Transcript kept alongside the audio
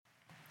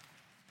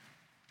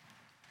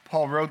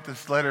Paul wrote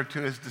this letter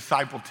to his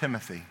disciple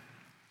Timothy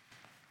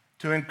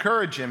to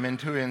encourage him and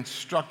to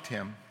instruct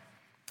him.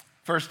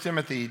 1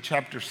 Timothy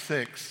chapter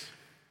 6.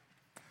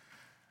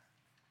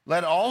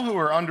 Let all who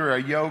are under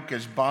a yoke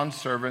as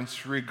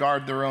bondservants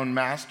regard their own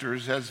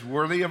masters as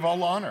worthy of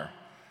all honor,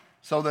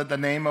 so that the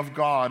name of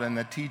God and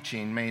the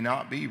teaching may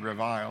not be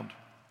reviled.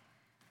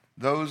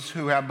 Those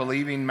who have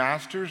believing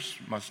masters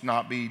must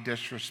not be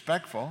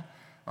disrespectful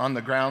on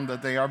the ground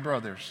that they are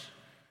brothers.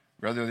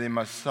 Rather, they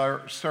must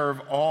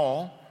serve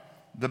all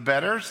the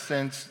better,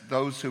 since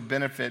those who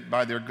benefit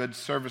by their good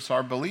service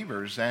are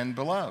believers and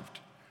beloved.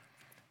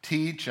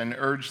 Teach and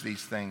urge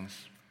these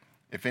things.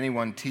 If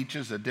anyone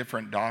teaches a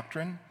different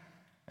doctrine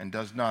and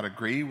does not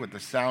agree with the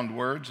sound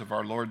words of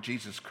our Lord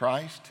Jesus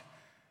Christ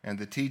and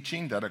the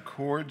teaching that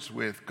accords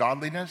with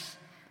godliness,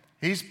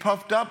 he's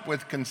puffed up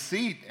with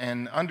conceit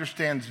and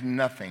understands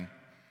nothing.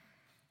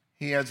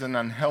 He has an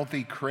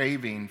unhealthy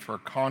craving for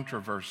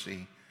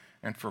controversy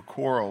and for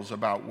quarrels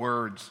about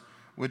words,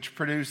 which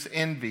produce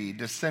envy,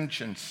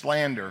 dissension,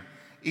 slander,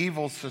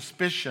 evil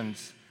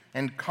suspicions,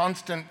 and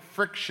constant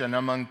friction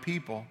among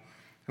people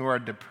who are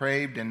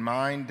depraved in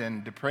mind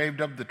and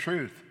depraved of the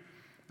truth,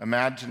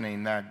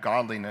 imagining that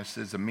godliness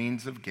is a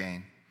means of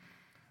gain.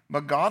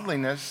 But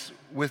godliness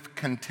with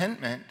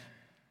contentment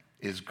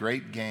is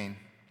great gain.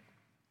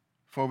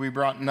 For we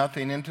brought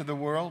nothing into the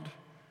world,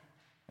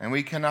 and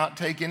we cannot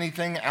take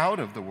anything out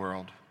of the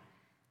world.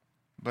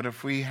 But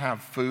if we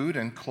have food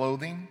and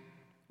clothing,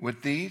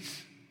 with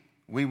these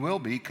we will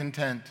be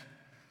content.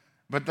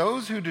 But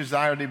those who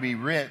desire to be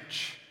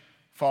rich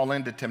fall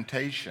into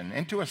temptation,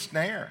 into a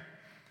snare,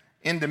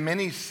 into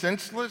many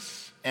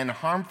senseless and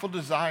harmful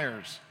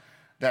desires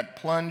that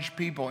plunge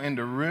people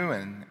into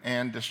ruin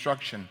and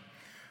destruction.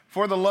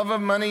 For the love of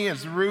money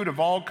is the root of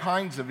all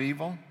kinds of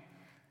evil.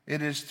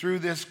 It is through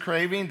this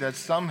craving that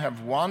some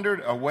have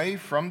wandered away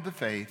from the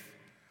faith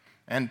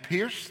and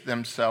pierced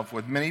themselves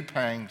with many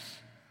pangs.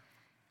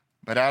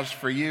 But as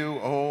for you,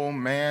 O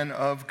man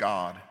of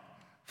God,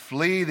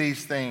 flee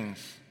these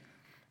things.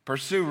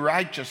 Pursue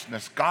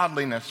righteousness,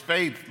 godliness,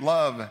 faith,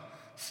 love,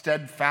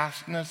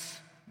 steadfastness,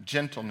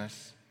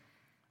 gentleness.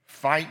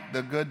 Fight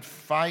the good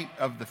fight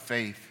of the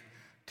faith.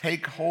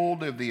 Take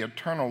hold of the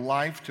eternal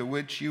life to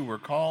which you were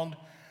called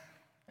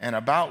and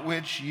about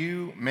which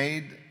you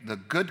made the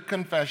good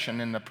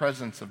confession in the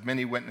presence of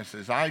many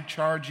witnesses. I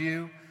charge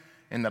you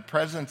in the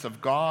presence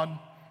of God,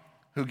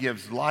 who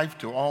gives life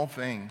to all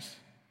things,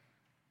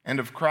 and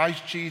of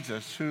Christ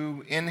Jesus,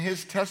 who in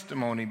his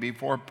testimony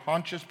before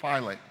Pontius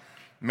Pilate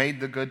made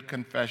the good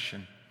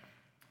confession,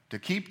 to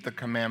keep the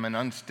commandment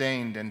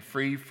unstained and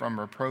free from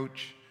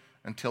reproach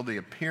until the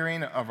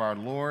appearing of our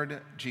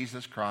Lord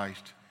Jesus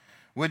Christ,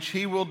 which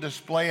he will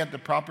display at the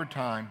proper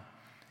time.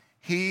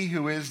 He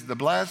who is the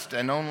blessed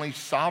and only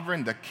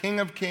sovereign, the King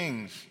of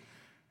kings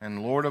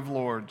and Lord of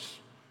lords,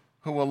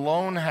 who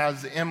alone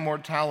has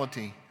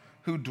immortality,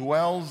 who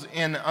dwells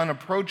in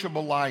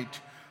unapproachable light,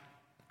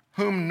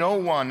 whom no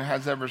one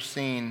has ever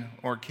seen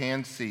or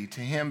can see.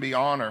 To him be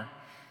honor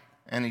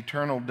and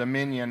eternal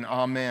dominion.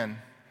 Amen.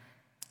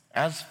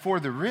 As for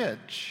the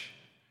rich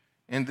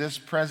in this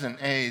present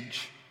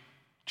age,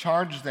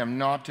 charge them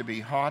not to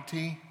be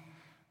haughty,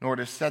 nor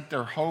to set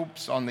their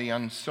hopes on the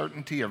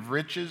uncertainty of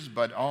riches,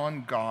 but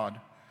on God,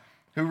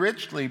 who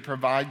richly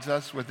provides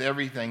us with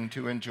everything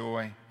to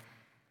enjoy.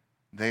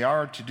 They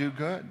are to do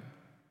good,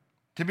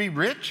 to be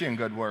rich in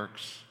good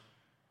works,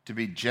 to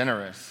be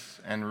generous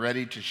and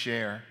ready to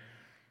share,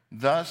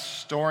 thus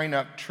storing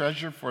up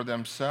treasure for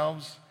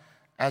themselves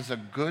as a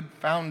good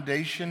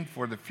foundation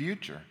for the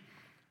future,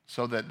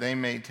 so that they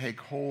may take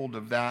hold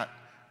of that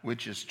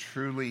which is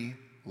truly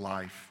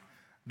life.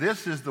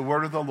 This is the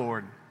word of the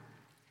Lord.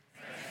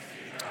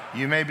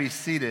 You may be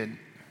seated.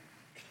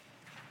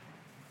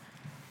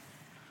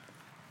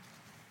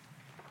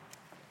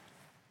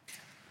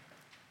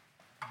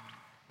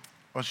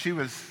 Well, she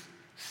was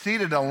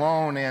seated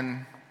alone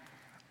in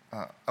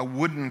a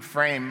wooden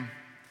frame.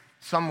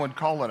 Some would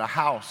call it a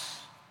house.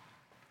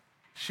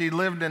 She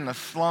lived in the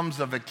slums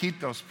of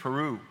Iquitos,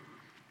 Peru.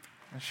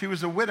 And she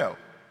was a widow.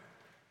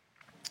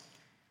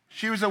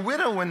 She was a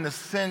widow in the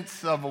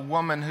sense of a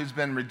woman who's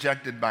been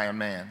rejected by a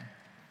man.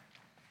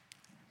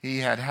 He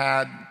had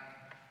had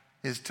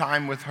his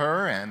time with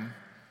her, and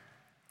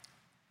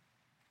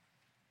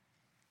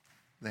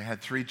they had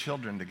 3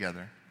 children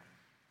together.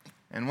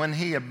 And when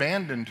he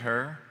abandoned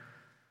her,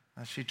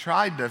 she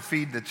tried to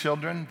feed the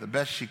children the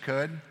best she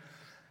could.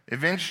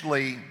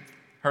 Eventually,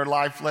 her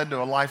life led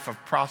to a life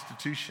of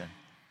prostitution.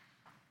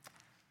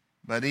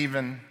 But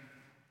even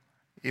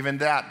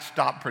that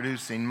stopped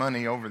producing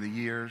money over the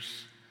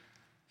years.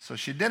 So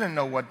she didn't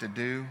know what to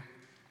do.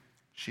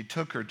 She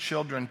took her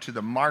children to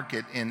the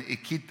market in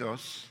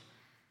Iquitos.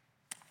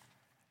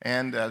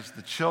 And as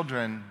the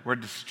children were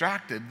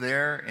distracted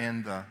there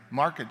in the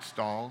market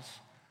stalls,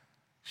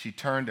 she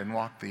turned and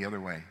walked the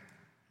other way.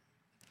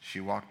 She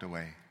walked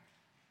away.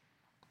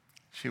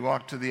 She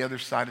walked to the other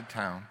side of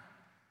town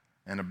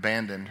and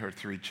abandoned her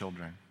 3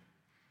 children.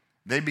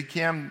 They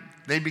became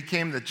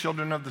the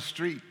children of the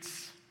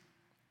streets.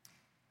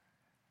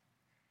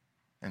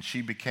 and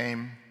she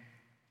became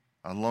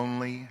a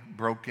lonely,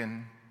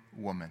 broken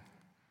woman.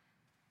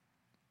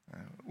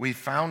 We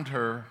found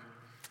her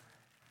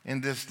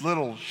in this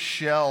little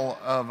shell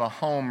of a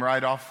home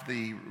right off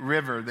the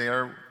river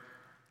there,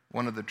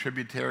 one of the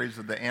tributaries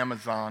of the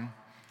Amazon.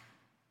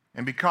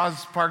 And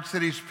because Park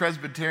City's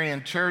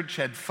Presbyterian Church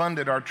had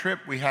funded our trip,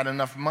 we had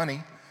enough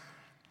money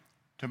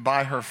to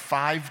buy her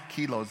 5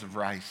 kilos of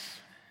rice.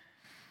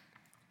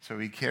 So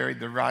we carried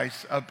the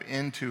rice up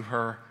into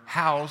her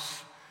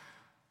house.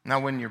 Now,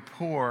 when you're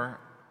poor,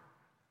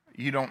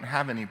 you don't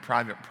have any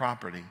private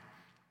property.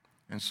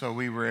 And so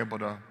we were able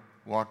to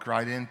walk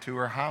right into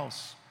her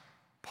house.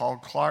 Paul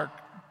Clark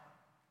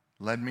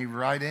led me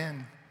right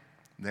in.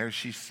 There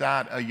she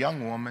sat, a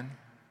young woman,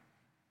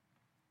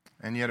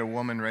 and yet a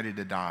woman ready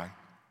to die.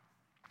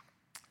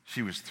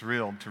 She was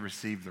thrilled to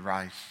receive the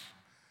rice.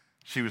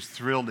 She was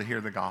thrilled to hear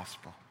the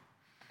gospel.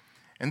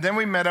 And then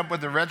we met up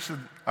with the rest of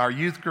our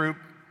youth group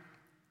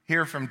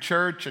here from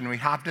church, and we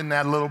hopped in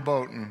that little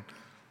boat and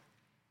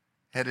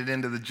headed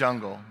into the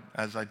jungle,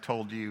 as I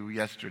told you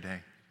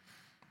yesterday.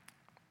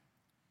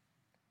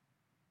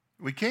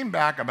 We came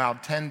back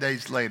about 10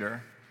 days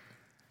later,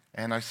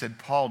 and I said,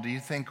 Paul, do you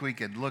think we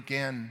could look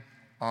in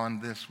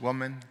on this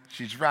woman?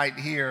 She's right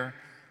here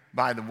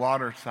by the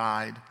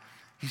waterside.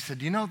 He said,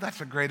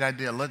 that's a great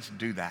idea. Let's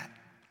do that.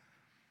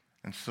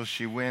 And so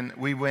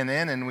we went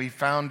in, and we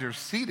found her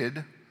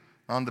seated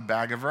on the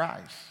bag of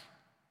rice.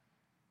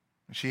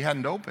 She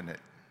hadn't opened it.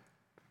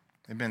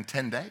 It'd been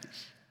 10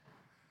 days.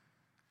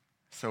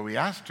 So we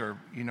asked her,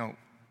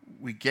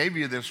 we gave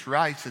you this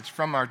rice. It's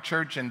from our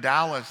church in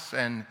Dallas,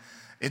 and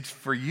it's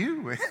for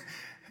you.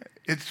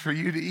 It's for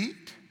you to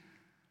eat.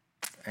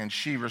 And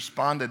she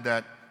responded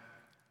that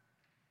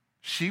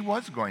she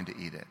was going to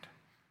eat it,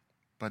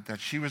 but that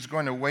she was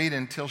going to wait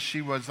until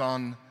she was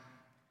on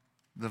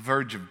the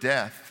verge of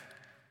death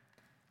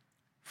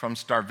from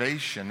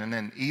starvation, and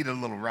then eat a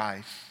little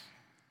rice,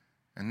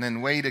 and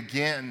then wait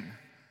again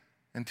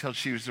until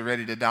she was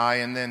ready to die,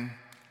 and then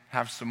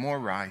have some more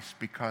rice,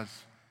 because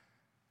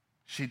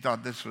she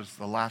thought this was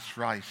the last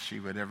rice she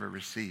would ever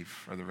receive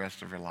for the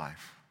rest of her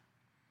life.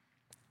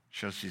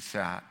 So she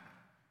sat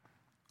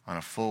on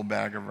a full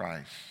bag of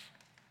rice,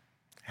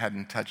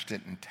 hadn't touched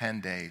it in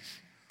 10 days,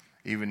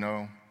 even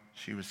though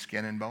she was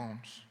skin and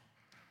bones.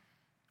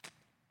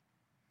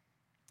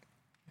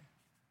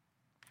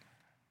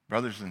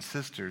 Brothers and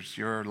sisters,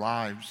 your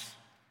lives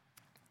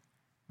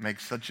make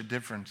such a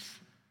difference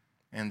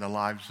in the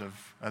lives of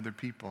other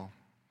people.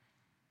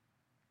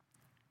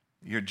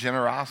 Your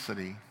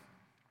generosity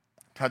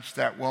touched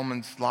that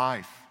woman's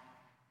life.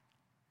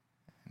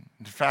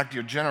 In fact,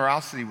 your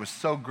generosity was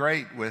so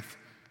great with,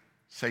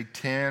 say,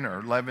 10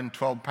 or 11,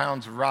 12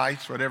 pounds of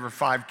rice, whatever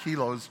 5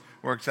 kilos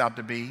works out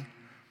to be.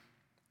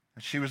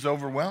 She was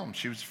overwhelmed.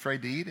 She was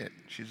afraid to eat it.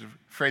 She was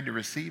afraid to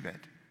receive it.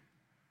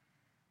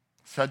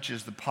 Such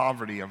is the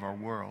poverty of our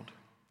world.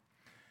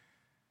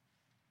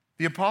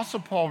 The Apostle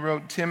Paul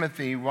wrote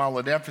Timothy while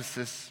at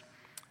Ephesus,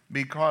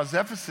 because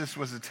Ephesus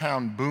was a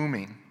town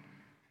booming.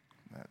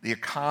 The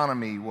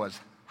economy was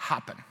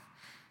hopping.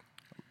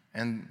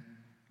 And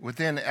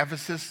within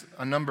Ephesus,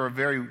 a number of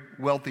very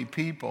wealthy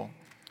people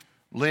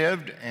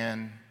lived,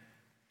 and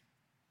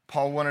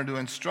Paul wanted to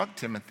instruct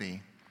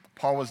Timothy.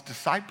 Paul was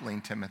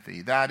discipling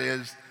Timothy. That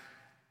is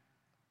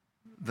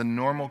the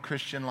normal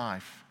Christian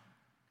life.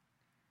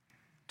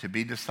 To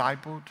be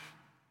discipled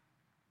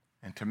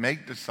and to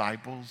make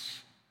disciples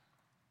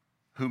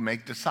who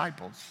make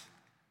disciples.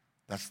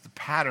 That's the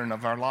pattern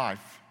of our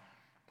life.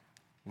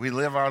 We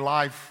live our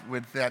life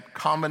with that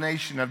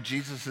combination of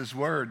Jesus'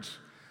 words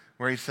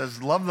where he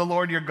says, love the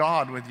Lord your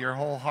God with your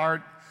whole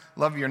heart,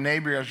 love your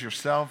neighbor as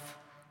yourself,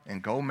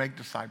 and go make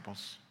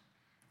disciples.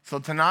 So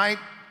tonight,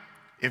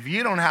 if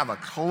you don't have a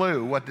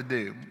clue what to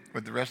do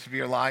with the rest of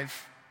your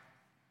life,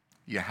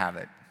 you have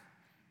it.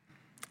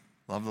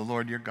 Love the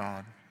Lord your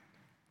God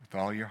with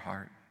all your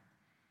heart.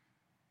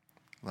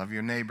 Love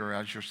your neighbor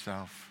as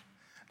yourself.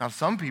 Now,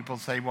 some people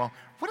say, well,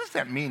 what does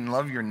that mean,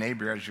 love your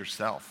neighbor as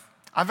yourself?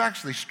 I've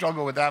actually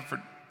struggled with that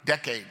for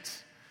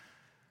decades.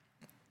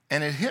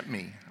 And it hit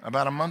me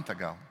about a month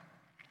ago.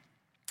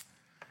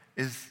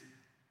 Is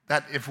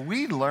that if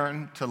we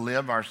learn to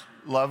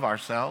love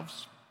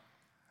ourselves,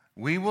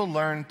 we will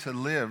learn to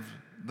live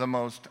the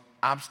most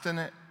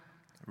obstinate,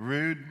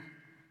 rude,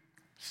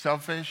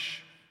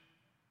 selfish,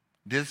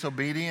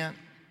 disobedient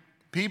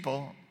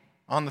people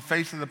on the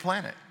face of the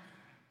planet.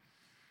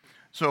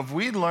 So if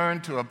we learn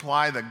to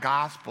apply the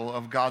gospel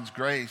of God's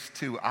grace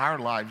to our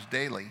lives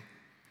daily,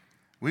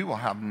 we will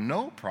have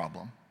no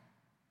problem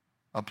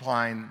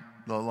applying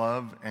the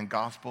love and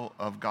gospel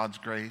of God's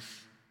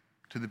grace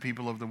to the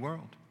people of the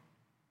world.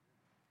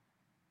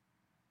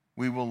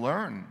 We will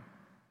learn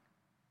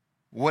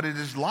what it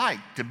is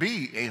like to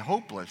be a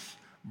hopeless,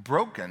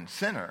 broken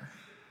sinner,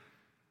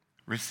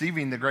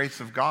 receiving the grace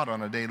of God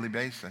on a daily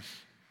basis.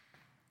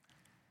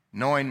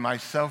 Knowing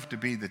myself to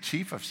be the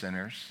chief of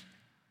sinners,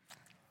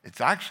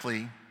 it's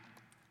actually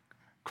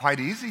quite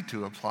easy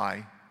to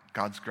apply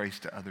God's grace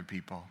to other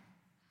people.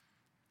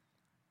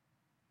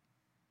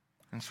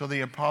 And so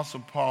the Apostle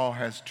Paul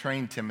has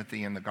trained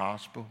Timothy in the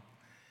gospel.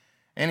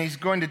 And he's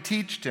going to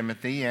teach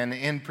Timothy, and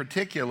in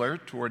particular,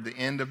 toward the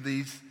end of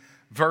these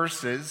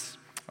verses,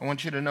 I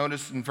want you to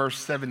notice in verse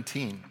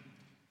 17.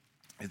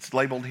 It's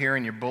labeled here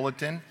in your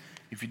bulletin.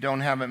 If you don't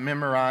have it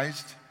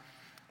memorized,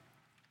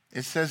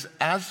 it says,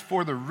 as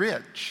for the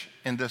rich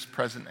in this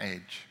present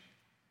age.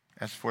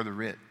 As for the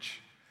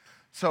rich.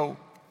 So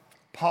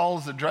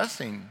Paul's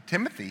addressing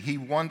Timothy. He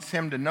wants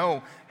him to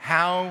know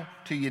how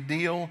do you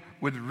deal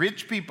with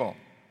rich people.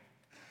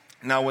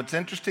 Now, what's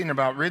interesting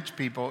about rich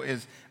people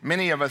is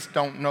many of us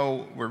don't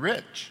know we're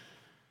rich.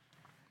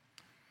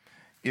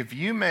 If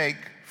you make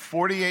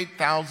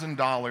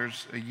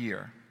 $48,000 a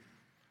year,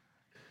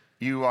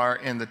 you are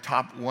in the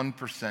top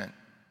 1%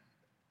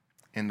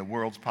 in the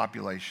world's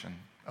population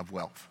of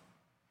wealth.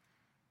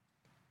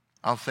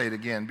 I'll say it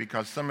again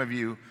because some of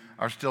you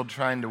are still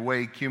trying to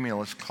weigh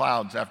cumulus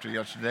clouds after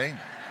yesterday.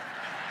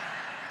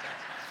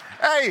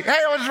 Hey,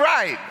 I was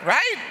right?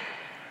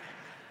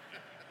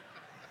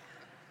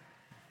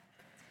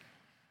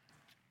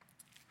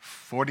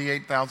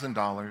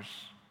 $48,000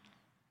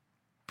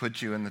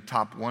 puts you in the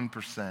top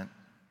 1%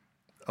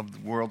 of the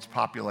world's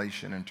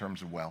population in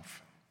terms of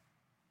wealth.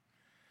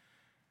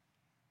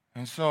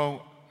 And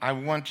so I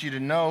want you to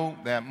know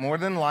that more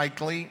than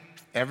likely,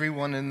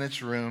 everyone in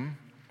this room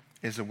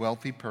is a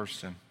wealthy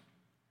person.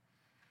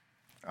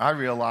 I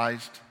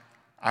realized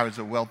I was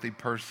a wealthy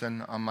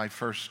person on my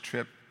first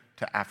trip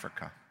to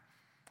Africa,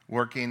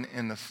 working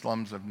in the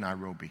slums of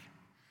Nairobi.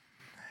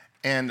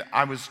 And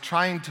I was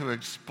trying to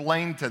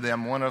explain to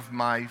them one of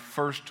my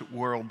first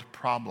world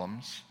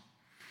problems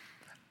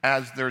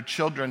as their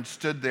children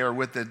stood there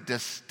with a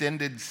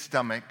distended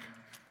stomach,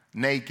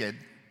 naked,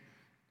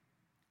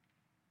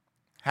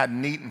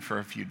 hadn't eaten for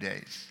a few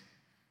days.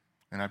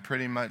 And I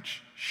pretty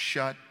much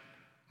shut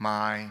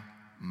my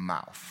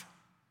mouth.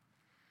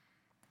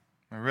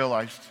 I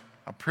realized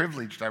how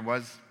privileged I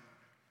was.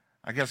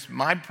 I guess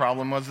my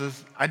problem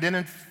was I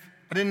didn't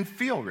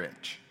feel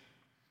rich.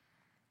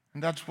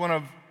 And that's one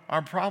of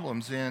our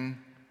problems in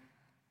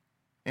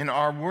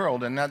our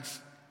world. And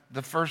that's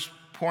the first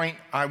point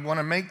I want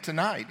to make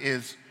tonight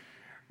is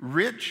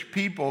rich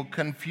people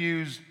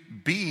confuse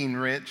being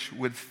rich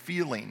with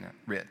feeling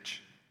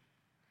rich.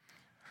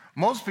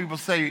 Most people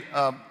say,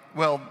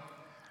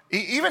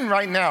 even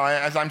right now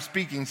as I'm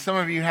speaking, some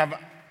of you have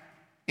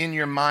in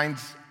your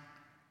mind's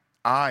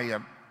eye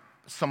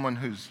someone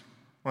who's,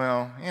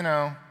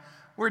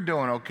 we're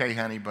doing okay,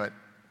 honey, but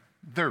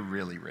they're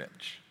really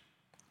rich,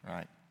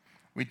 right?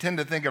 We tend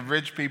to think of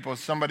rich people as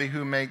somebody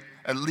who make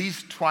at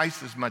least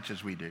twice as much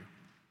as we do.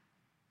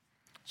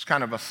 It's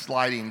kind of a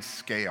sliding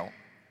scale.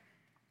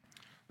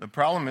 The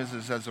problem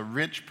is as a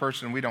rich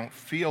person, we don't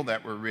feel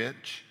that we're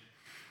rich.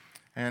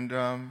 And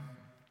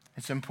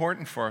it's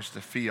important for us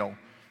to feel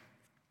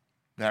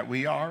that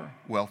we are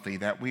wealthy,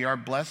 that we are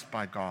blessed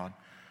by God.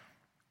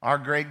 Our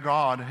great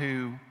God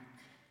who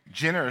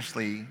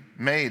generously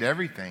made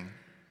everything,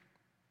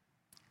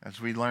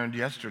 as we learned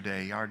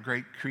yesterday, our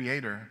great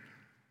creator,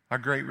 our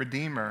great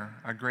redeemer,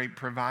 our great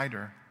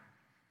provider.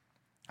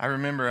 I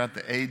remember at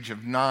the age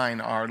of 9,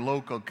 our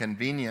local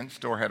convenience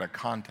store had a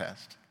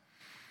contest.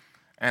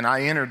 And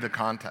I entered the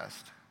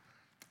contest.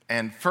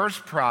 And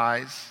first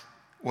prize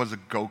was a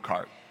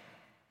go-kart.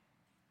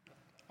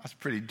 I was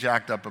pretty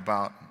jacked up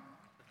about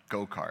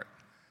go-kart.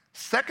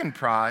 Second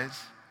prize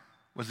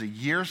was a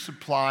year's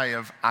supply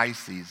of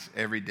ices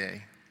every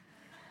day.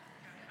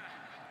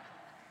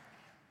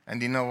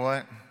 And you know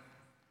what?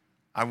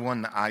 I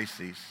won the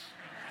ices.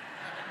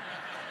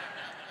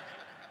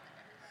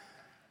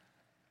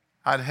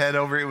 I'd head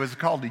over, it was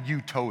called the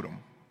U-Totem.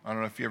 I don't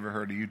know if you ever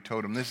heard of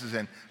U-Totem. This is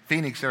in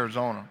Phoenix,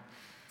 Arizona.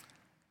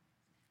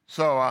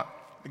 So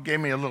they gave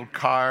me a little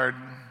card,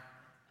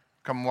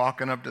 come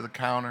walking up to the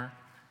counter.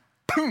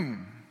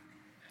 Boom!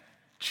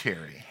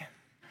 Cherry.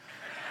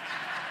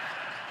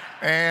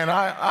 And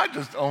I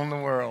just owned the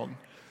world.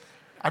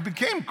 I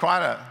became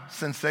quite a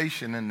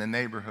sensation in the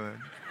neighborhood.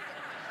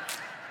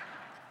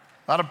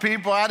 A lot of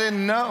people I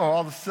didn't know,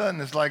 all of a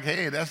sudden it's like,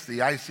 hey, that's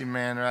the icy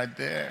man right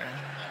there.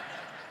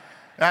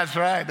 That's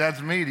right,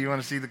 that's me. Do you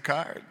want to see the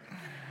card?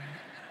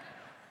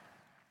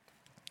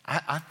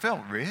 I felt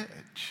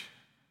rich.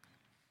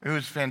 It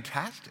was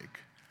fantastic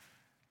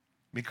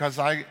because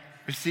I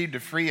received a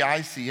free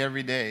icy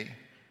every day.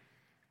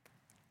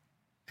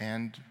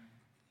 And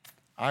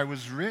I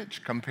was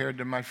rich compared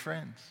to my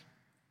friends.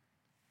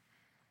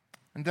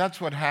 And that's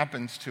what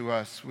happens to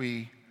us.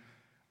 We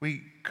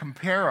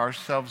compare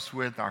ourselves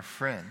with our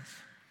friends.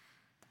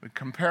 We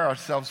compare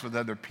ourselves with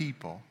other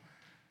people.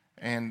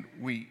 And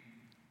we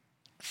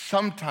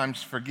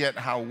sometimes forget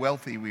how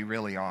wealthy we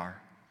really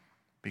are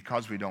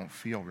because we don't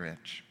feel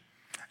rich.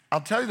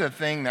 I'll tell you the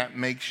thing that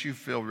makes you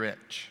feel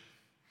rich.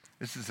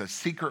 This is a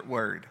secret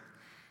word.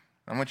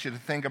 I want you to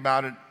think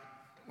about it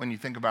when you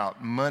think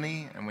about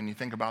money and when you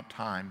think about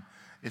time.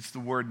 It's the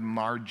word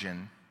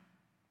margin.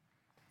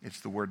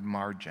 It's the word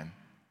margin.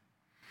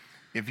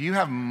 If you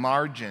have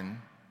margin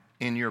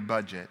in your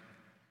budget,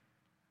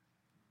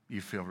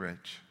 you feel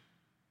rich.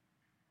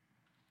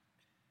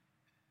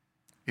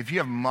 if you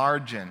have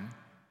margin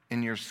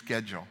in your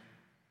schedule,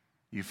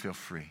 you feel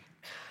free.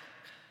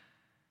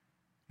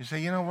 You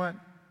say, you know what?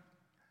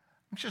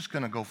 I'm just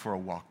going to go for a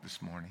walk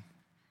this morning.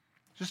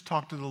 Just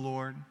talk to the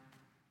Lord.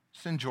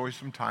 Just enjoy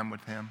some time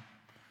with him.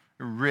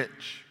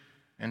 Rich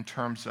in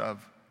terms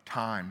of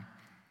time.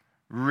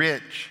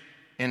 Rich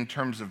in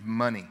terms of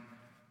money,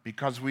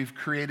 because we've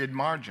created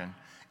margin.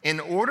 In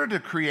order to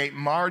create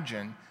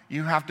margin,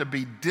 you have to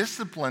be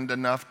disciplined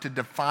enough to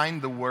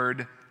define the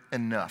word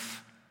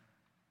enough.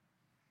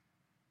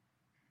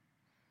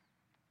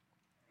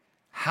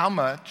 How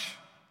much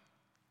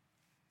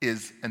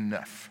is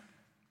enough?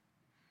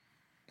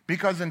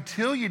 Because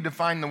until you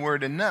define the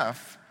word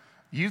enough,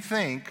 you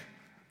think,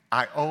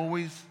 I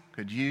always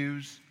could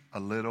use a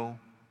little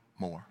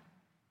more.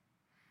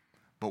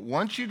 But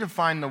once you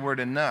define the word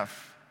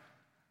enough,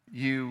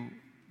 you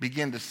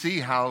begin to see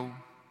how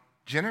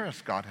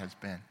generous God has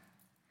been.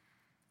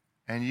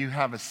 And you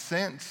have a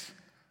sense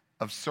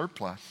of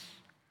surplus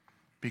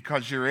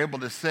because you're able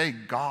to say,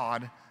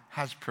 God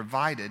has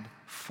provided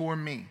for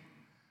me.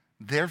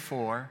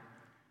 Therefore,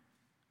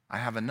 I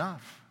have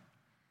enough.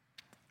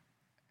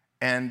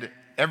 And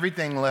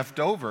everything left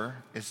over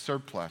is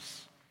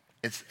surplus.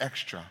 It's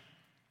extra.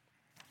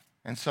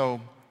 And so,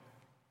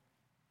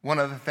 one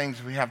of the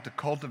things we have to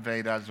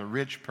cultivate as a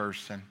rich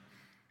person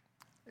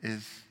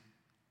is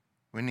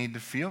we need to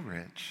feel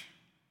rich.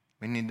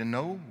 We need to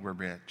know we're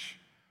rich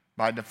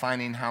by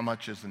defining how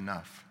much is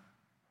enough.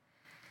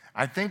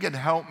 I think it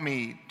helped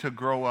me to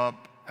grow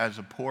up as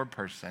a poor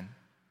person.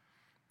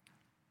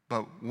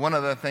 But one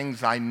of the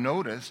things I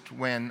noticed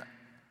when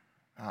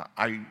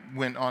I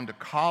went on to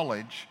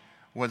college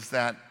was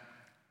that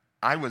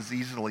I was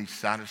easily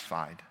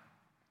satisfied.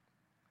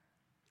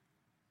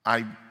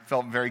 I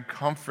felt very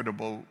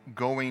comfortable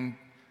going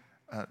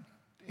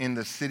in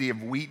the city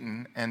of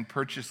Wheaton and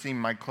purchasing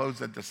my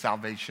clothes at the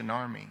Salvation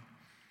Army.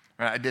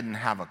 I didn't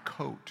have a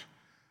coat.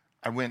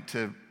 I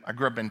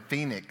grew up in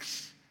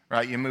Phoenix,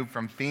 right? You move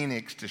from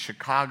Phoenix to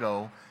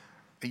Chicago,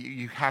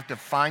 you have to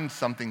find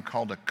something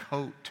called a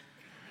coat.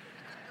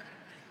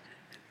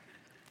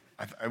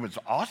 It was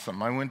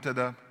awesome. I went to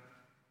the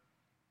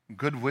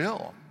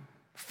Goodwill.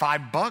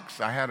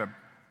 $5, I had a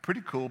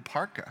pretty cool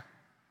parka.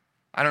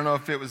 I don't know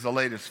if it was the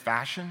latest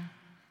fashion.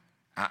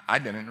 I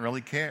didn't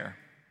really care.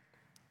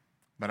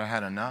 But I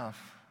had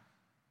enough.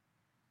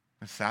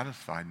 It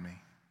satisfied me.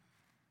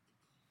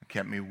 It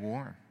kept me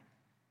warm.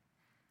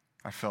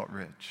 I felt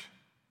rich.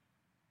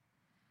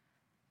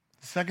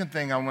 The second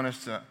thing I want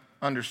us to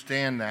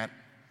understand that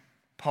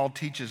Paul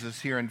teaches us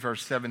here in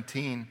verse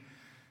 17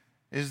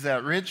 is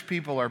that rich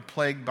people are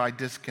plagued by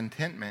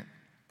discontentment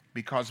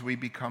because we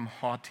become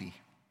haughty.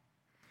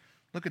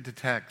 Look at the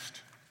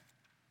text.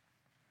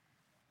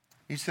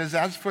 He says,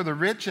 as for the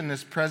rich in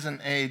this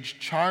present age,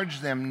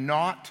 charge them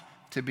not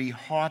to be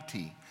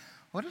haughty.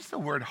 What is the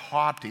word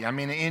haughty? I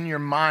mean, in your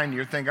mind,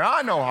 you're thinking,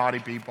 I know haughty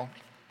people.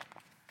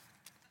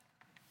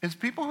 It's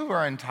people who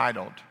are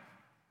entitled.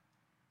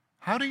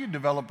 How do you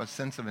develop a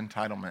sense of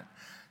entitlement?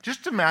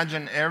 Just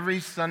imagine every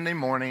Sunday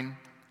morning,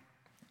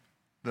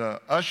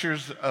 the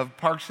ushers of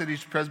Park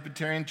Cities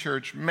Presbyterian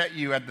Church met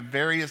you at the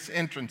various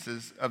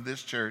entrances of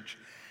this church,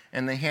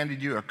 and they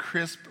handed you a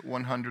crisp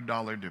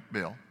 $100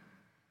 bill.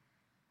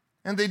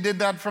 And they did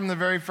that from the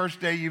very first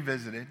day you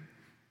visited,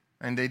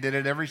 and they did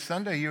it every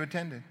Sunday you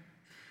attended.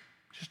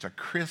 Just a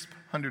crisp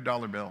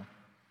 $100 bill.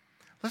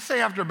 Let's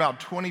say after about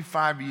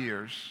 25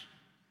 years,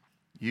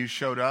 you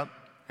showed up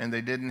and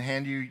they didn't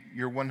hand you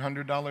your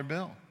 $100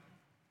 bill.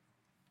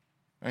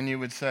 And you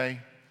would say,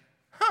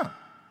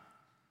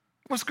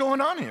 what's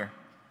going on here?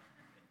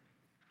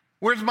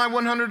 Where's my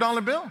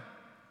 $100 bill?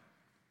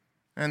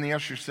 And the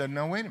usher said,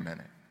 no, wait a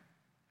minute.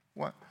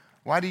 What?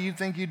 Why do you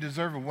think you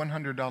deserve a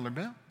 $100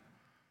 bill?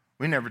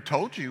 We never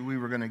told you we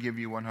were going to give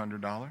you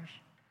 $100.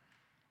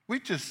 We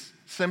just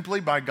simply,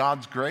 by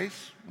God's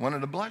grace,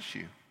 wanted to bless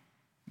you.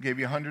 Gave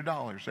you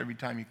 $100 every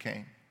time you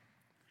came.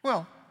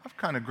 Well, I've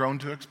kind of grown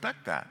to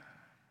expect that.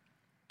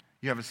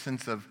 You have a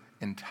sense of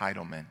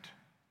entitlement.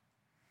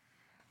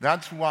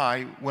 That's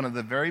why one of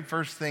the very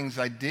first things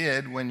I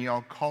did when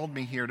y'all called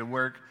me here to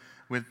work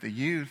with the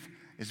youth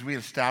is we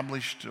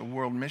established a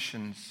world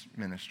missions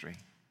ministry.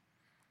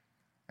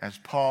 As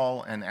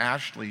Paul and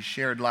Ashley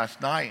shared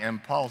last night,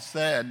 and Paul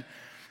said,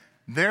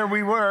 there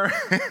we were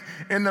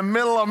in the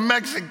middle of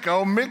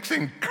Mexico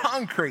mixing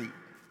concrete.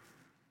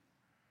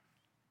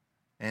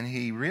 And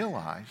he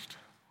realized,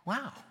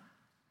 wow,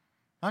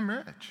 I'm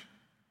rich.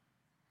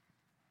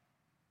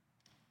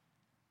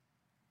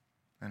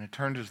 And it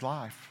turned his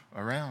life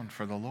around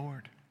for the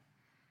Lord.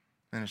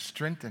 And it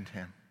strengthened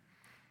him.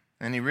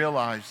 And he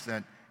realized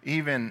that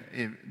even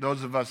if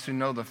those of us who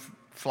know the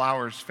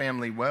Flowers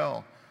family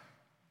well,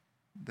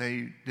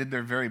 they did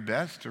their very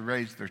best to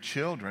raise their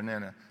children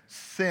in a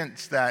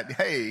sense that,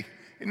 hey,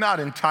 you're not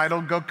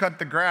entitled, go cut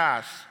the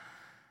grass.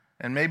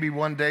 And maybe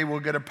one day we'll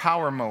get a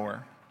power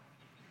mower.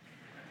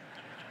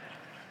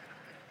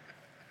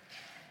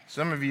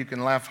 Some of you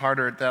can laugh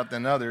harder at that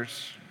than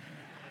others.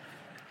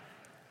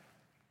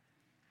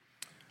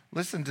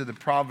 Listen to the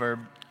proverb,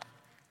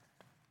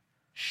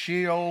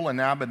 Sheol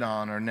and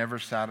Abaddon are never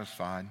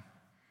satisfied,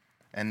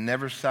 and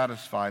never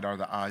satisfied are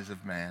the eyes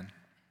of man.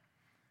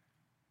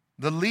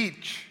 The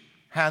leech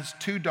has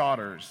two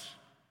daughters,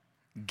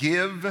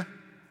 give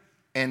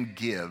and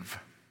give.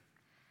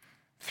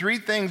 Three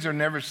things are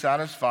never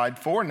satisfied,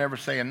 four never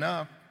say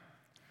enough.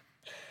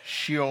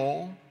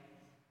 Sheol,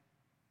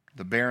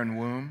 the barren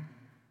womb,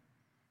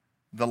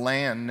 the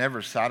land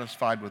never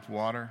satisfied with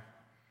water,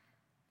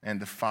 and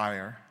the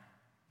fire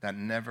that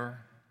never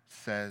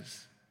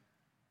says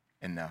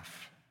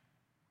enough.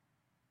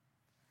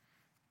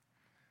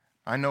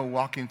 I know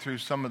walking through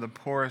some of the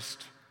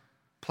poorest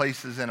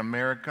places in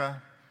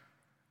America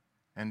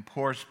and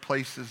poorest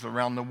places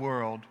around the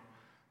world,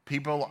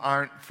 people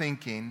aren't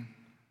thinking,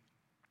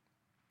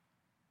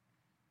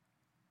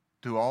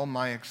 do all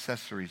my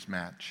accessories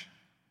match?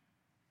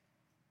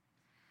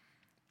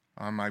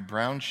 Are my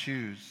brown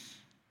shoes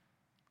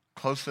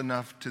close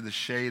enough to the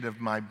shade of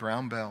my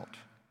brown belt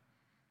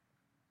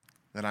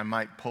that I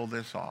might pull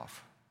this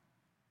off?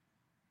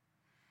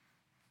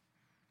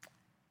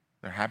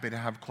 They're happy to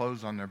have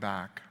clothes on their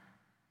back.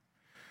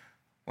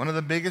 One of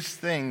the biggest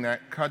things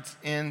that cuts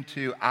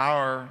into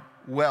our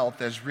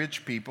wealth as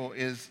rich people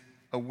is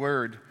a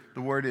word.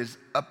 The word is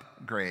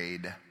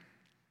upgrade.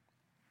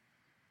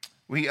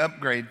 We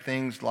upgrade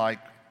things like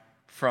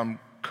from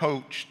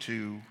coach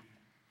to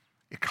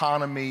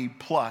economy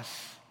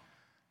plus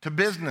to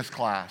business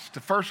class to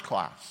first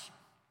class.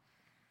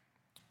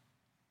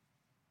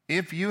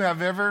 If you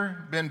have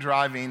ever been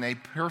driving a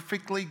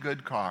perfectly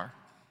good car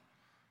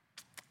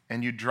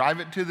and you drive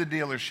it to the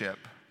dealership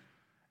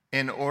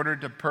in order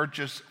to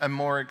purchase a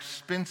more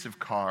expensive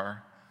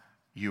car,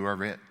 you are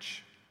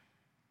rich.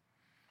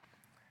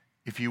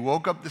 If you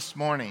woke up this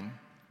morning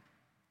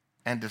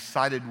and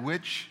decided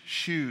which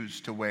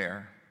shoes to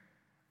wear,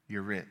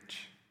 you're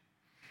rich.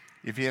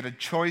 If you had a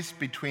choice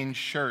between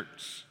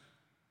shirts,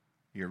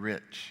 you're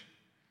rich.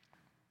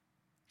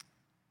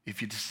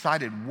 If you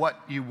decided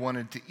what you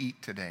wanted to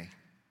eat today,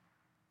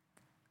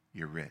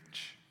 you're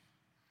rich.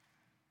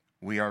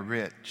 We are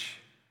rich.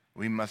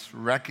 We must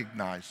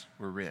recognize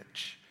we're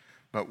rich,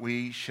 but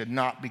we should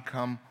not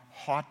become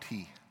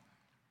haughty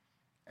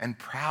and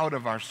proud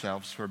of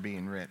ourselves for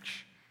being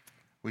rich.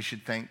 We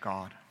should thank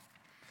God.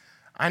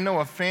 I know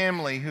a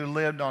family who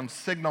lived on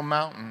Signal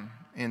Mountain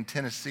in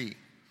Tennessee.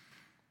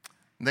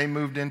 They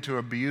moved into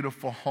a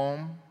beautiful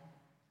home,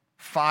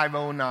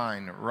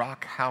 509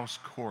 Rock House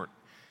Court.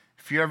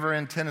 If you're ever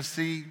in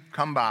Tennessee,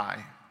 come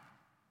by.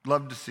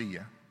 Love to see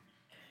you.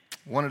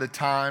 One at a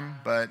time,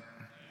 but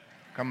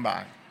come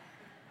by.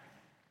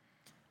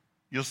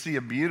 You'll see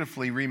a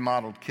beautifully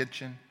remodeled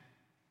kitchen.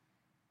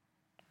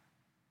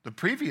 The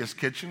previous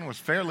kitchen was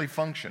fairly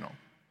functional,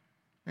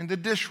 and the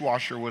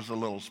dishwasher was a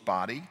little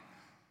spotty.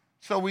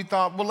 So we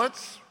thought, well,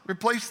 let's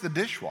replace the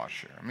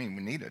dishwasher. I mean,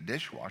 we need a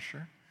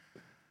dishwasher.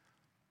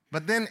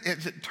 But then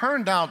it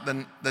turned out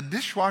the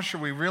dishwasher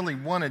we really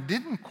wanted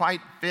didn't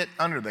quite fit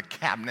under the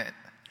cabinet.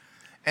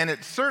 And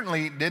it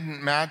certainly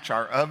didn't match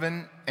our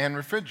oven and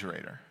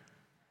refrigerator.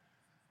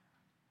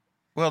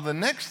 Well, the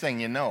next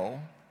thing you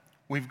know,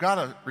 we've got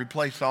to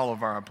replace all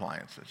of our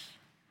appliances.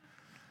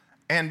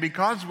 And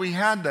because we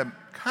had to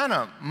kind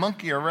of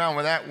monkey around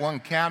with that one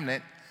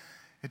cabinet,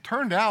 it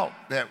turned out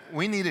that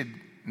we needed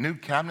new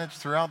cabinets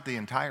throughout the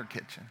entire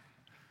kitchen.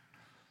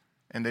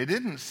 And they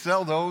didn't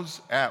sell those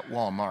at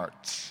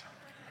Walmart's.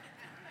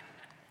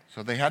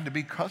 So they had to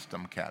be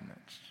custom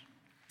cabinets,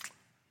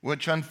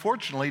 which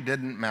unfortunately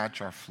didn't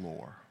match our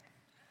floor.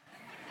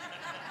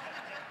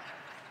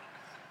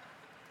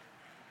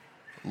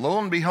 Lo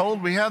and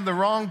behold, we had the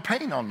wrong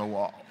paint on the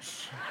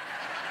walls.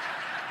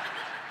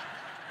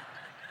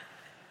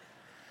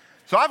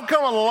 So I've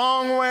come a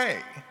long way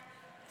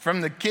from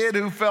the kid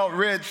who felt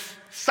rich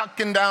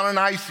sucking down an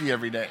icy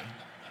every day.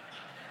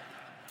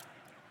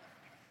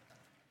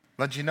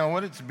 But you know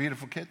what? It's a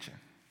beautiful kitchen.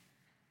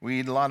 We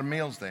eat a lot of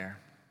meals there.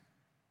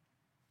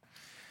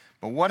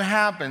 But what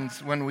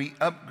happens when we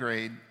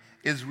upgrade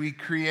is we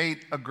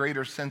create a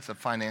greater sense of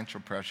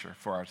financial pressure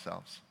for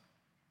ourselves.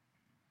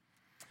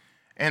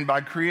 And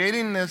by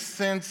creating this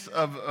sense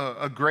of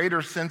a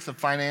greater sense of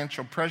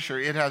financial pressure,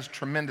 it has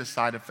tremendous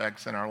side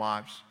effects in our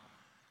lives.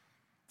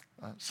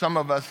 Some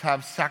of us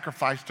have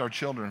sacrificed our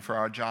children for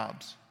our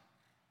jobs.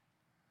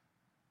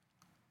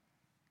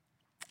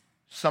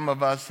 Some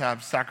of us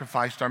have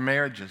sacrificed our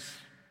marriages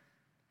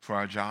for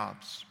our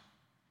jobs.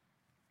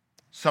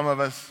 Some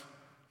of us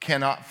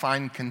cannot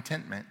find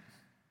contentment.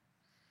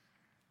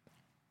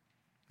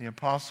 The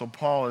Apostle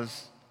Paul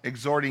is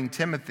exhorting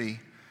Timothy.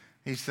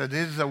 He said,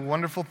 it is a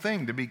wonderful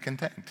thing to be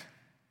content.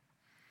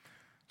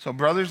 So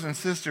brothers and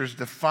sisters,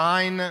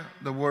 define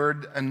the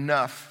word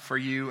enough for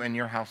you and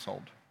your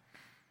household.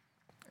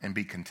 And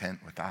be content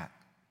with that.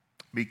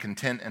 Be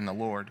content in the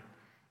Lord.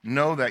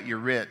 Know that you're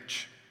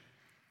rich.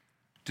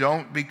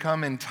 Don't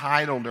become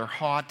entitled or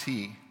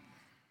haughty.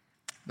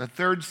 The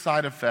third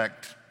side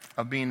effect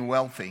of being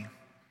wealthy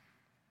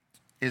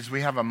is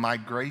we have a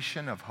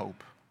migration of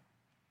hope.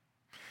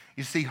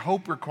 You see,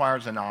 hope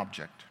requires an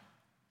object.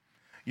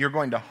 You're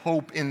going to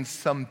hope in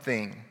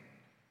something.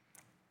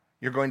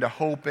 You're going to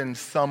hope in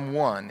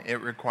someone.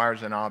 It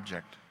requires an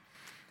object.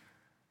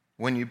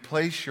 When you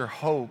place your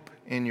hope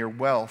in your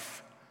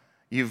wealth,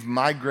 you've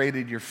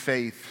migrated your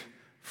faith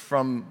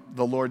from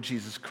the Lord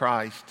Jesus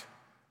Christ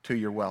to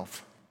your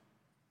wealth.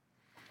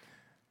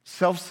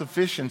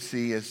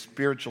 Self-sufficiency is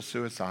spiritual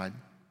suicide.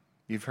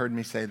 You've heard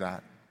me say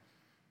that.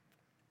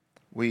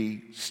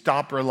 We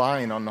stop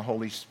relying on the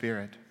Holy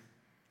Spirit.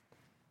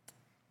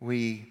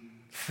 We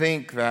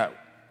think that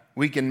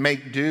we can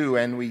make do,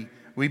 and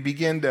we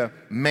begin to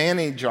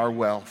manage our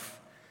wealth.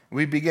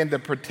 We begin to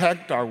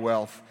protect our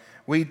wealth.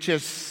 We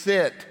just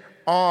sit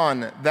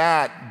on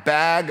that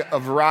bag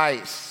of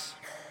rice,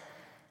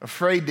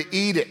 afraid to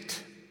eat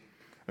it,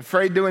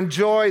 afraid to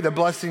enjoy the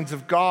blessings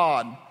of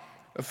God,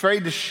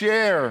 afraid to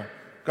share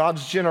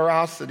God's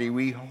generosity.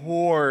 We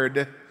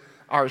hoard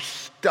our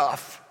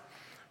stuff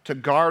to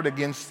guard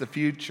against the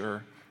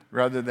future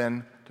rather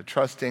than to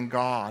trust in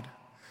God,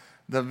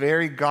 the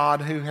very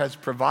God who has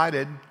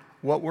provided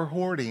what we're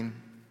hoarding.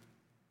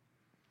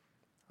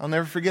 I'll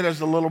never forget,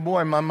 as a little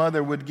boy, my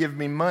mother would give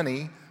me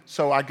money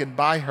so I could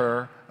buy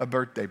her a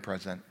birthday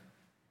present.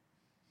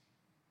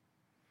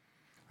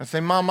 I say,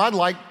 Mom, I'd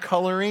like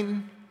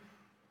coloring,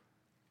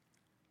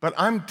 but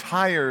I'm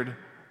tired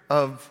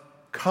of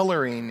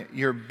coloring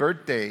your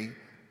birthday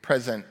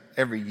present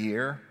every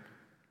year.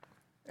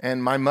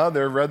 And my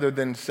mother, rather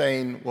than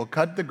saying, well,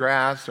 cut the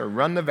grass or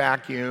run the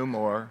vacuum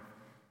or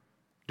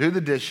do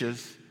the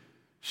dishes,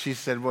 she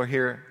said, well,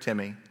 here,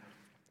 Timmy,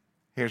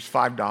 here's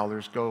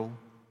 $5.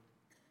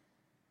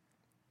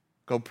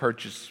 Go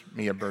purchase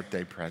me a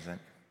birthday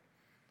present.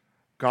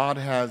 God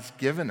has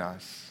given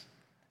us,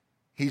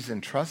 He's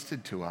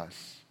entrusted to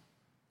us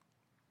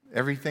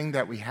everything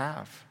that we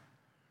have.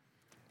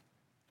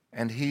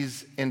 And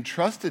He's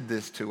entrusted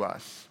this to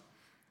us.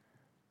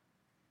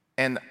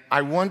 And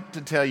I want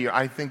to tell you,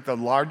 I think the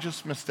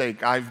largest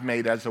mistake I've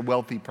made as a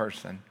wealthy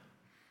person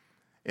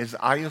is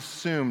I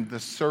assumed the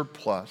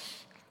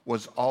surplus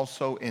was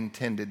also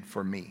intended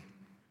for me.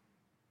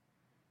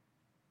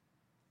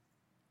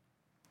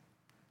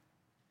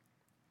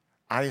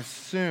 I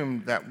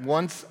assumed that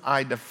once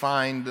I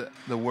defined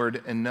the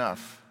word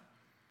enough,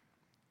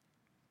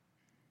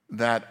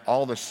 that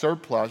all the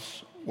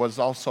surplus was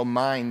also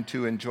mine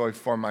to enjoy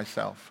for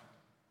myself.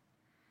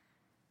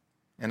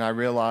 And I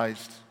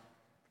realized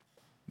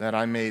that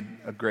I made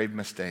a grave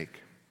mistake,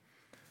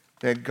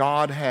 that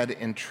God had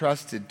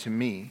entrusted to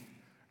me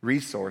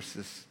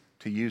resources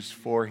to use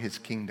for His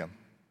kingdom,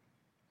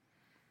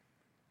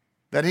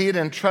 that He had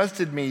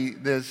entrusted me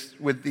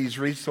with these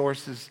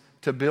resources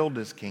to build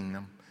His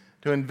kingdom,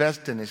 to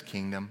invest in His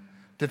kingdom,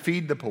 to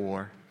feed the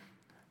poor,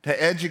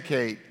 to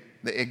educate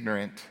the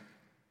ignorant.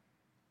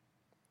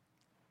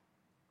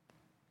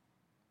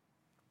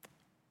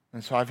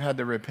 And so I've had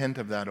to repent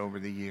of that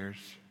over the years.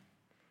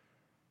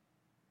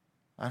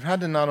 I've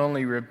had to not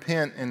only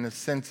repent in the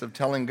sense of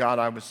telling God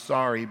I was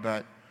sorry,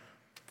 but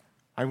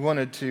I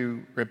wanted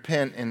to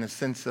repent in the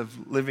sense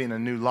of living a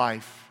new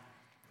life.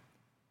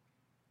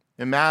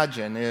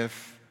 Imagine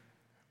if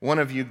one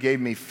of you gave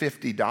me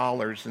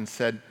 $50 and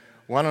said,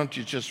 why don't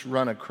you just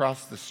run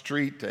across the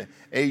street to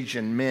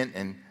Asian Mint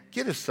and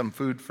get us some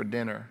food for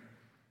dinner?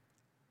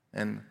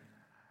 And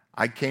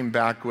I came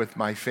back with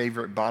my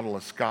favorite bottle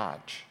of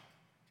scotch.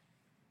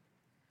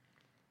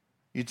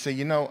 You'd say,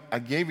 I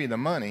gave you the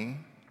money,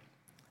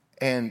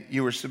 and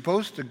you were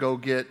supposed to go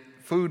get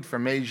food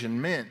from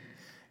Asian Mint.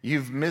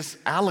 You've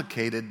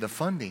misallocated the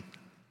funding.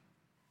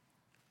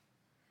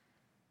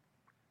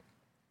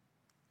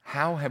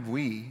 How have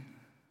we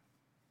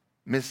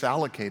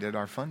misallocated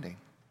our funding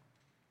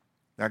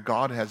that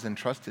God has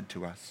entrusted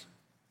to us?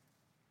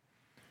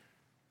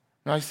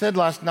 Now, I said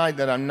last night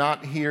that I'm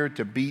not here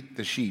to beat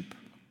the sheep,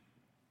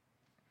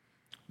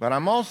 but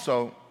I'm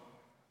also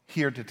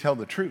here to tell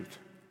the truth,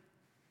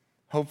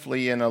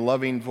 hopefully in a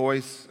loving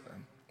voice,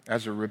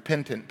 as a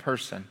repentant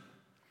person.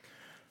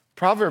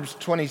 Proverbs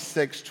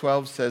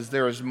 26:12 says,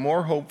 there is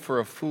more hope for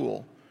a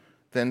fool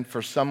than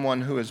for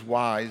someone who is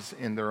wise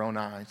in their own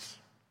eyes.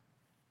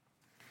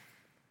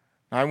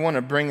 I want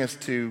to bring us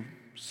to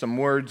some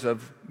words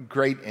of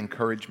great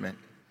encouragement,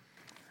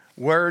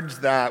 words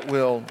that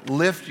will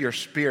lift your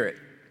spirit,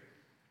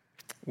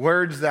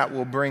 words that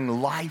will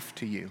bring life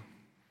to you,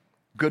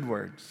 good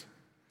words.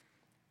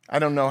 I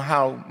don't know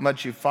how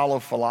much you follow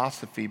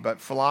philosophy,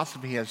 but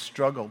philosophy has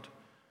struggled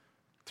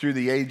through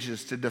the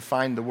ages to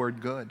define the word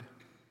good.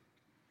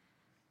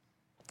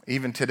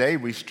 Even today,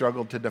 we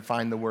struggle to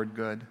define the word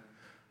good.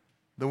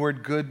 The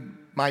word good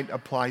might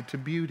apply to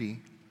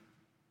beauty.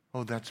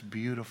 Oh, that's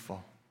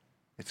beautiful.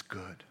 It's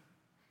good.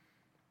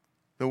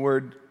 The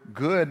word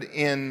good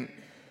in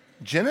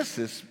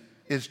Genesis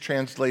is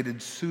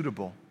translated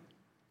suitable.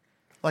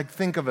 Like,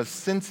 think of a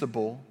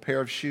sensible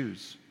pair of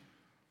shoes.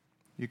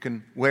 You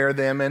can wear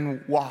them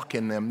and walk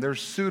in them. They're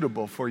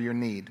suitable for your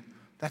need.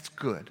 That's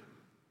good.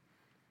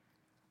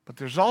 But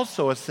there's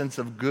also a sense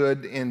of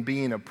good in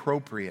being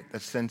appropriate, a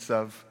sense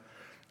of,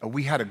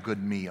 we had a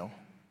good meal.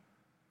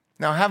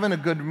 Now, having a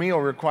good meal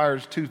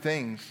requires two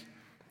things: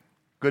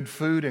 good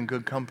food and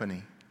good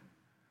company.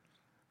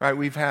 Right?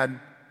 We've had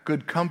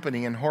good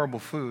company and horrible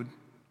food.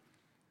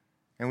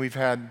 And we've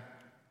had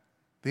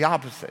the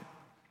opposite.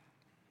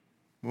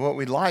 What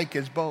we like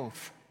is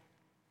both.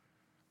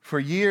 For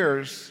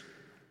years,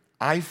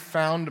 I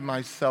found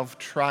myself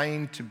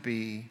trying to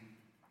be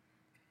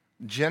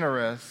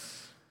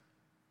generous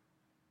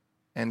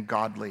and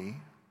godly.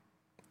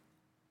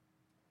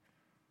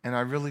 And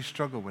I really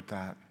struggle with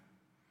that.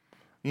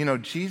 You know,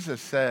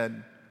 Jesus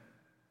said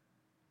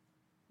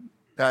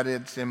that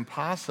it's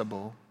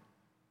impossible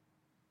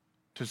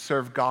to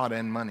serve God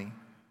and money.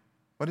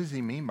 What does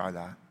he mean by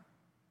that?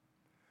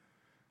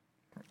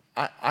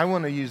 I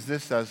want to use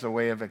this as a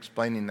way of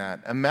explaining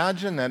that.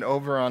 Imagine that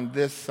over on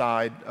this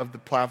side of the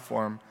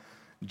platform,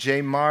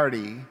 Jay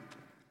Marty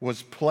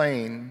was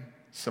playing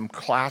some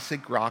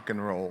classic rock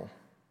and roll.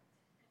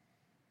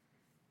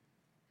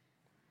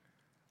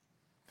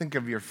 Think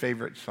of your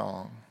favorite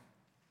song,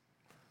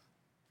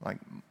 like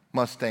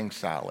Mustang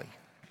Sally.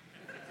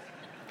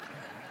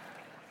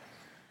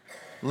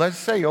 Let's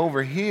say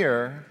over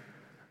here,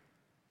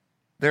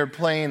 they're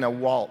playing a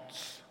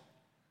waltz.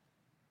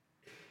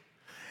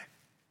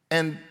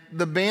 And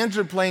the bands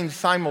are playing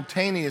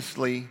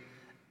simultaneously,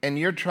 and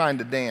you're trying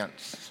to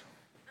dance.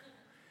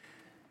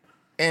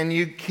 And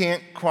you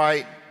can't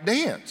quite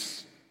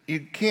dance. You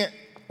can't,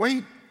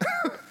 wait.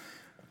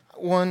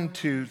 1,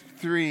 2,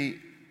 3,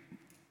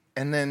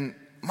 and then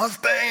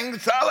Mustang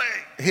Sally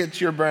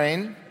hits your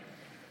brain,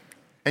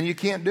 and you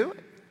can't do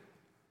it.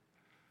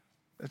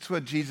 That's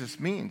what Jesus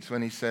means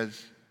when he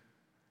says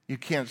you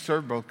can't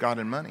serve both God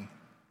and money.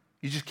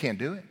 You just can't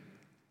do it.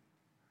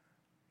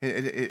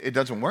 It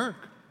doesn't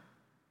work.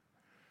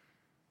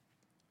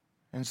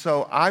 And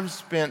so I've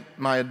spent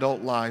my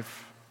adult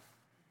life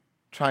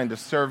trying to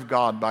serve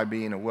God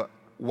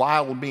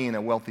while being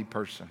a wealthy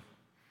person.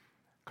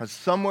 Because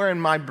somewhere in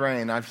my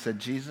brain I've said,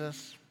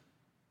 Jesus,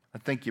 I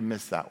think you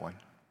missed that one.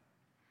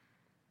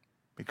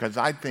 Because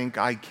I think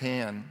I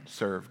can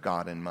serve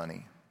God and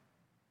money.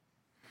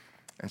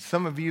 And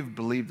some of you have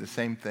believed the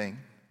same thing.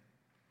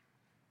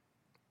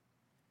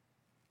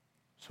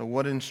 So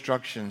what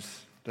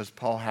instructions does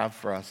Paul have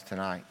for us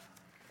tonight?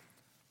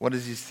 What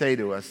does he say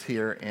to us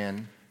here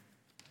in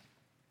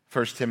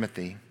 1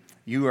 Timothy?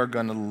 You are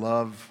going to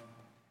love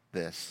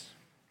this.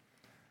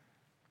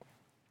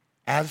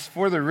 As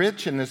for the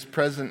rich in this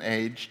present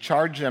age,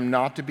 charge them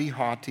not to be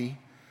haughty,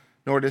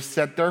 nor to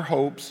set their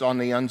hopes on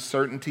the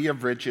uncertainty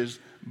of riches,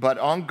 but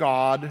on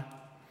God.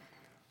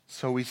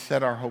 So we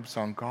set our hopes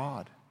on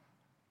God,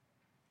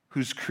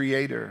 who's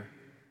creator,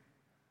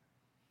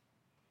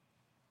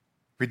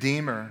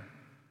 redeemer,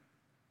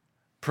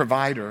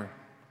 provider.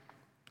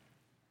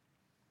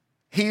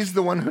 He's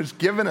the one who's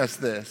given us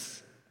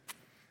this.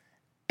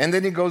 And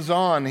then he goes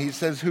on, he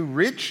says, who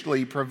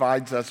richly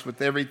provides us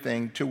with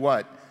everything to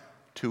what?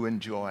 To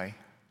enjoy.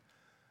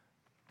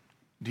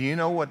 Do you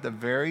know what the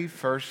very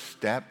first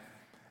step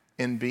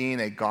in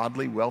being a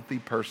godly, wealthy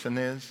person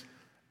is?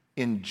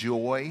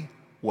 Enjoy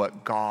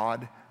what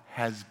God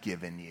has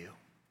given you.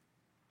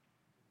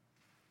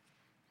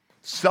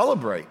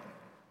 Celebrate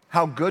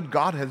how good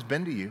God has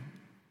been to you.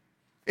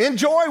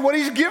 Enjoy what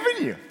he's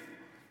given you.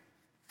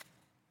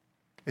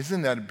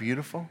 Isn't that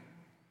beautiful?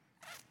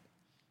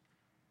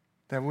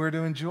 That we're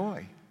to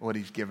enjoy what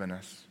he's given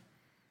us.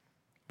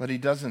 But he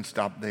doesn't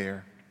stop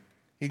there.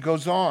 He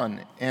goes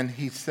on and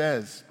he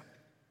says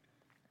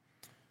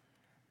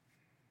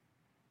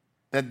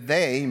that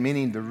they,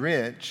 meaning the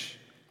rich,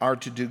 are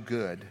to do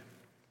good.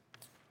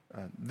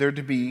 They're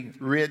to be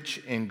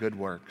rich in good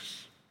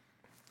works.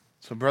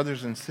 So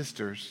brothers and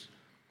sisters,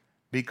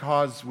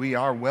 because we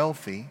are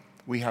wealthy,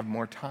 we have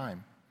more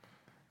time.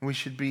 We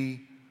should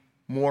be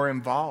more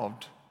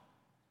involved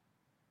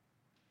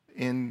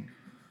in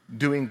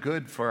doing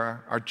good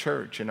for our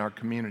church and our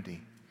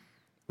community.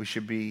 We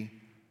should be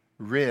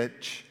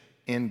rich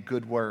in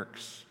good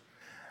works.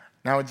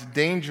 Now, it's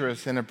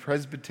dangerous in a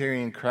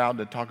Presbyterian crowd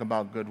to talk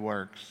about good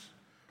works.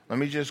 Let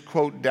me just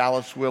quote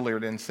Dallas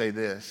Willard and say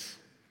this.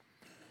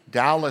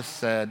 Dallas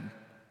said,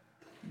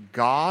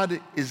 God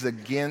is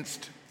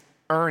against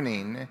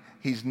earning,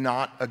 he's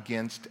not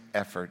against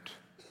effort.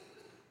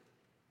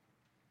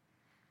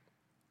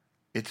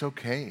 It's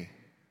okay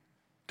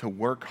to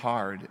work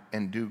hard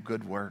and do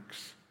good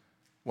works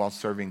while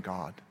serving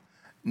God.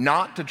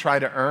 Not to try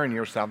to earn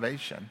your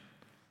salvation,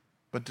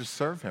 but to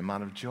serve him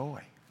out of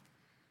joy.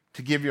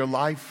 To give your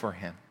life for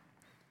him.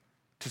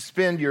 To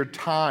spend your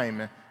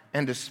time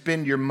and to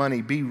spend your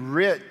money. Be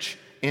rich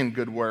in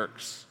good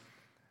works.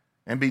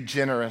 And be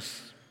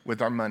generous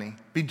with our money.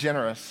 Be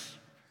generous.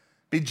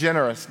 Be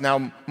generous.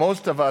 Now,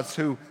 most of us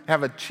who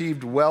have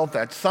achieved wealth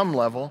at some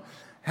level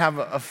have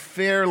a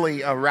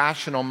fairly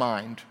irrational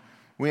mind.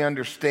 We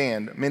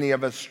understand. Many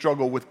of us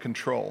struggle with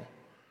control.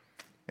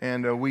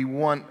 And we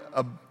want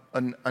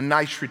a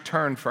nice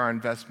return for our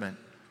investment.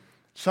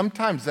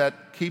 Sometimes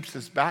that keeps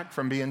us back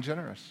from being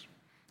generous,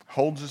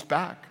 holds us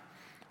back.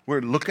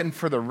 We're looking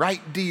for the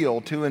right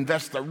deal to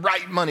invest the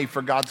right money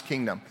for God's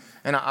kingdom.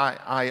 And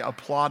I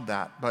applaud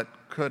that. But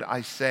could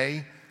I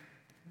say,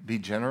 be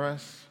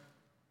generous?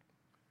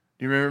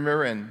 Do you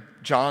remember in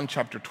John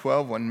chapter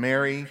 12 when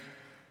Mary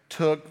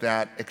took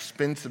that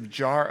expensive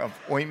jar of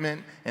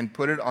ointment and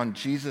put it on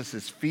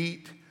Jesus'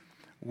 feet,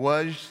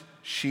 was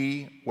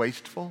she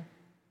wasteful?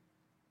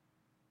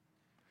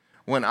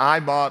 When I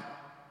bought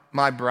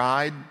my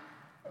bride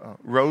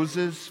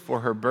roses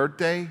for her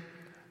birthday,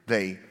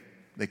 they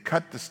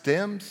cut the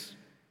stems.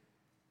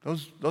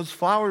 Those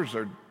flowers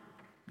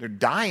they're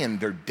dying,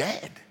 they're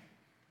dead.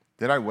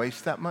 Did I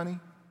waste that money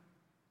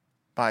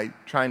by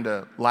trying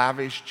to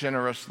lavish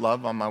generous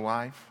love on my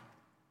wife?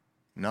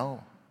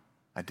 No,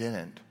 I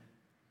didn't.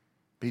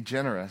 Be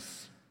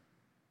generous.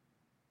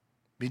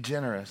 Be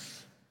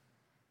generous.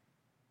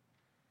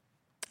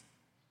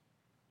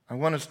 I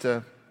want us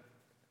to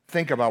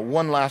think about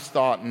one last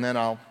thought, and then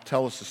I'll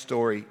tell us a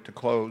story to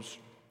close.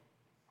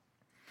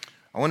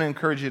 I want to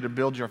encourage you to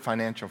build your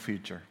financial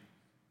future.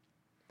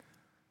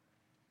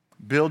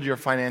 Build your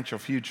financial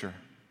future,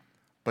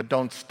 but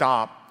don't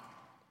stop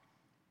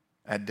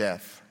at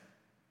death.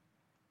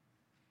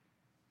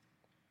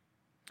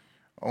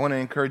 I want to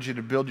encourage you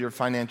to build your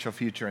financial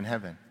future in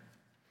heaven.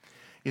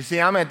 You see,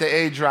 I'm at the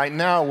age right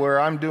now where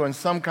I'm doing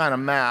some kind of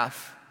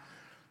math.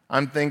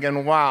 I'm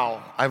thinking,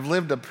 wow, I've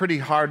lived a pretty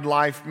hard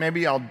life.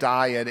 Maybe I'll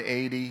die at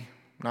 80.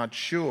 Not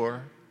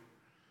sure.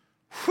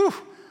 Whew,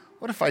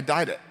 what if I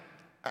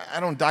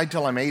don't die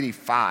till I'm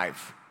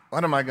 85?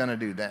 What am I going to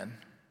do then?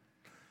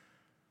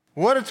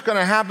 What is going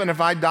to happen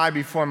if I die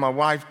before my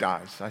wife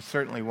dies? I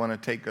certainly want to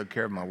take good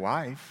care of my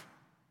wife.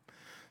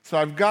 So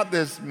I've got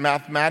this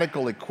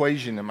mathematical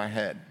equation in my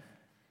head,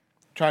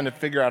 trying to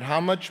figure out how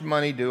much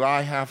money do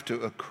I have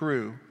to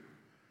accrue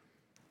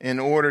in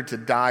order to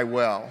die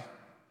well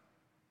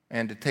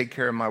and to take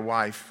care of my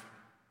wife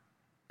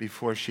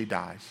before she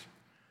dies.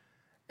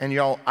 And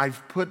y'all,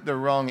 I've put the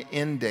wrong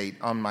end date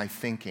on my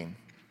thinking.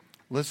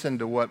 Listen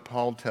to what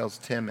Paul tells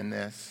Tim in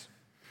this.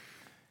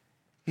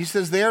 He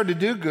says, they are to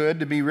do good,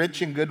 to be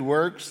rich in good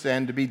works,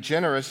 and to be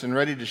generous and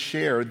ready to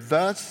share,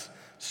 thus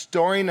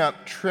storing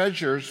up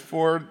treasures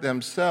for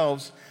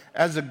themselves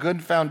as a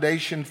good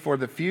foundation for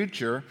the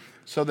future,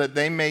 so that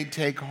they may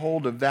take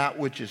hold of that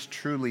which is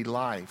truly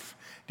life.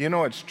 Do you know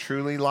what's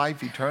truly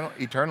life?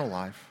 Eternal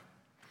life.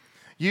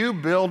 You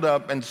build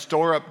up and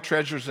store up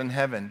treasures in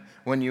heaven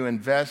when you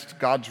invest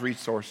God's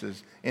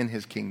resources in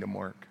his kingdom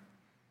work.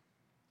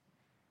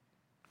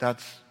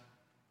 That's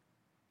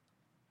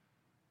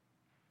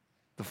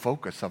the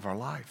focus of our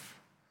life.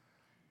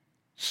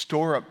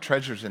 Store up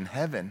treasures in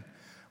heaven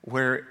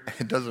where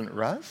it doesn't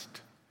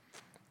rust,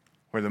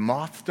 where the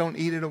moths don't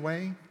eat it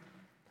away.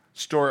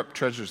 Store up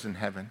treasures in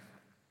heaven.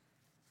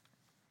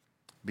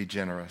 Be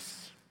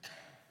generous.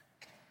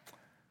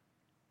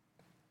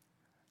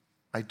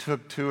 I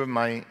took 2 of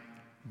my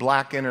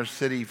black inner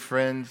city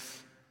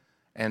friends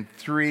and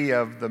 3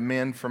 of the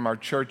men from our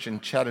church in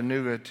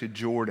Chattanooga to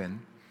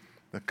Jordan,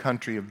 the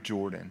country of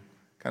Jordan,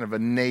 kind of a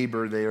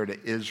neighbor there to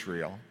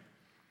Israel.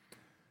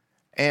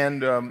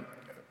 And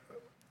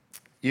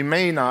you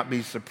may not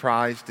be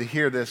surprised to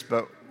hear this,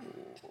 but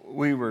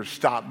we were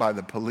stopped by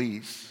the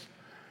police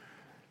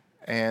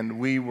and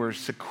we were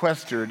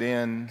sequestered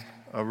in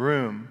a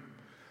room.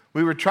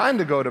 We were trying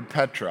to go to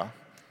Petra.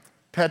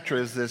 Petra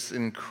is this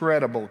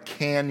incredible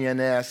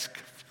canyon-esque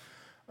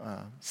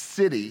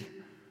city,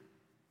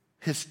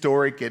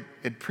 historic.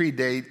 It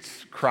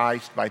predates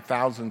Christ by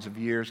thousands of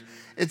years.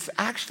 It's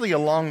actually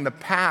along the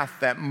path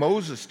that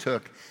Moses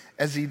took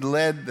as he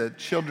led the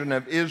children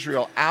of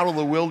Israel out of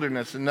the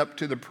wilderness and up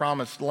to the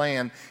promised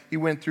land. He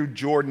went through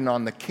Jordan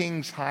on the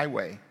King's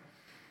Highway.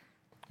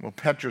 Well,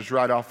 Petra's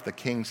right off the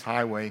King's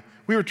Highway.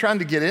 We were trying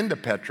to get into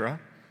Petra,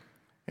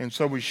 and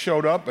so we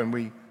showed up and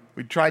we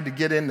tried to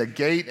get in the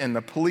gate, and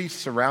the police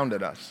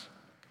surrounded us,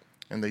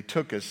 and they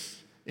took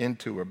us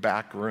into a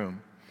back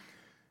room.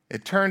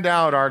 It turned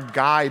out our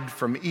guide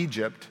from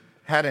Egypt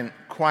hadn't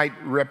quite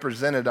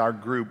represented our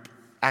group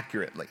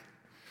accurately,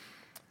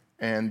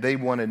 and they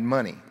wanted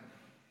money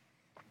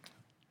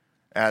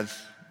as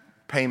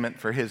payment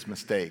for his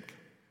mistake.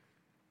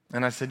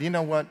 And I said, you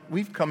know what?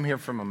 We've come here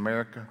from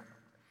America.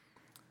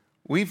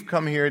 We've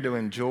come here to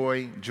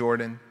enjoy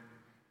Jordan,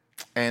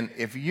 and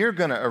if you're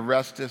going to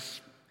arrest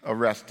us,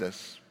 arrest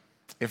us.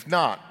 If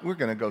not, we're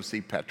going to go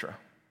see Petra.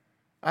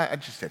 I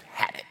just said,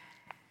 had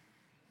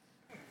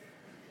it.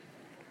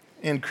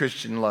 In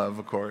Christian love,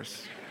 of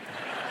course.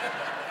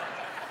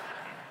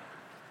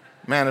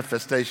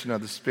 Manifestation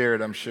of the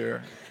Spirit, I'm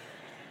sure.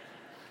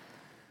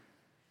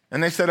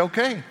 And they said,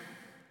 okay.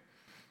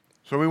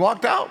 So we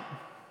walked out.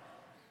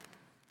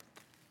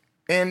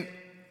 And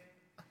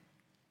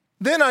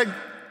then I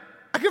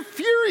got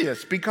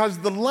furious because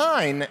the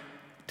line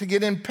to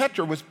get in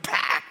Petra was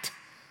packed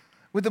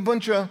with a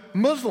bunch of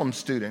Muslim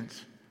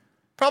students,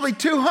 probably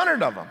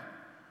 200 of them.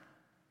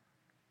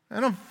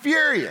 And I'm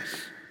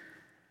furious.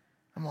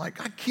 I'm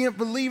like, I can't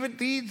believe it.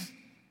 These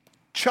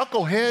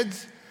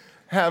chuckleheads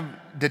have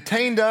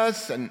detained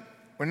us, and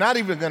we're not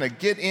even going to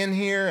get in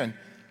here.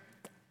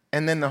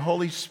 And then the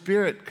Holy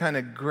Spirit kind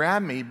of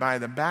grabbed me by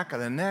the back of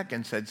the neck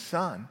and said,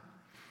 son,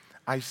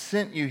 I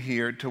sent you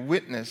here to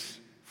witness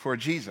for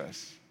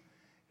Jesus.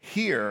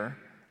 Here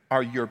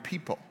are your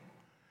people.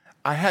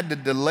 I had to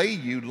delay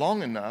you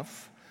long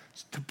enough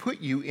to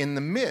put you in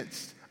the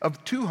midst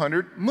of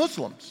 200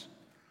 Muslims.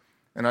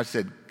 And I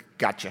said,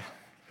 gotcha.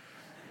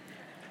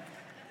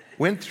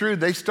 Went through,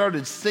 they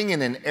started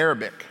singing in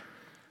Arabic.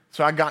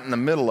 So I got in the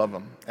middle of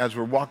them as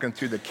we're walking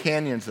through the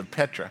canyons of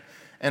Petra.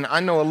 And I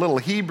know a little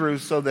Hebrew,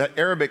 so the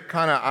Arabic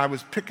I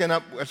was picking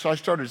up, so I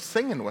started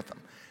singing with them.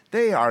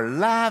 They are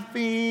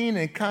laughing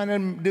and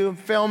kind of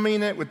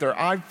filming it with their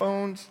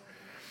iPhones.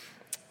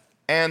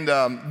 And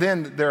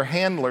then their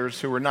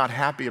handlers, who were not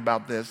happy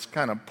about this,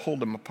 kind of pulled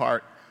them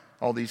apart,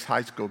 all these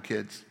high school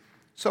kids.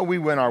 So we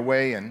went our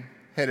way and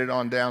headed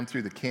on down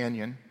through the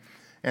canyon.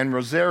 And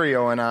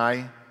Rosario and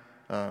I,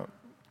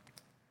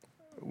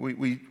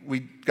 we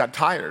got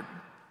tired.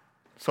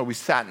 So we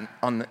sat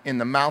in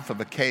the mouth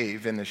of a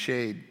cave in the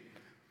shade.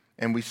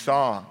 And we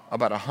saw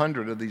about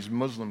 100 of these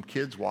Muslim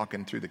kids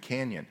walking through the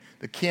canyon.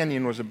 The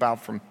canyon was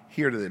about from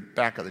here to the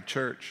back of the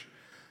church.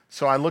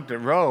 So I looked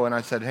at Ro and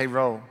I said, hey,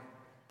 Ro,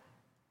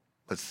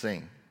 let's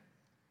sing.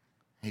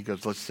 He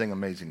goes, let's sing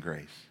Amazing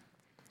Grace.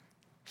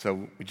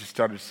 So we just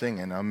started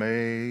singing,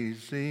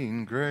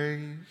 Amazing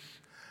Grace,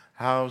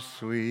 how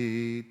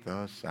sweet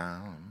the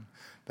sound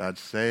that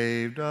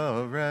saved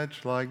a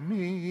wretch like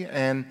me.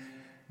 And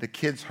the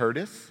kids heard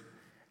us,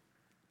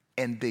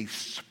 and they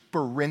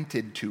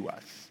sprinted to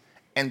us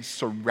and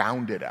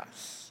surrounded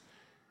us.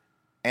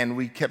 And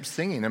we kept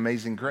singing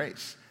Amazing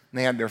Grace. And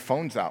they had their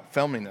phones out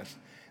filming us.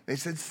 They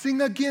said, sing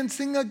again,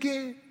 sing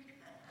again.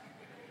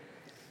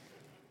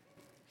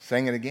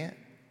 Sang it again.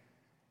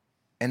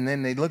 And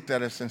then they looked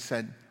at us and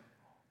said,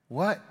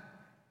 what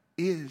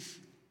is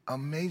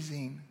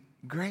Amazing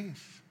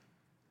Grace?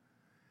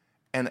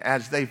 And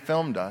as they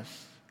filmed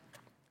us,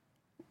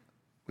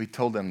 we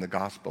told them the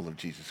gospel of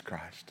Jesus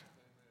Christ.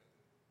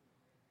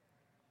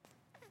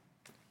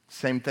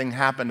 Same thing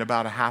happened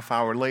about a half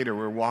hour later.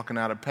 We're walking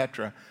out of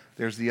Petra.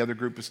 There's the other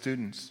group of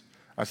students.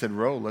 I said,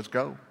 Ro, let's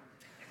go.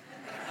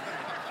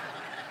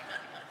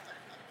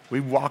 We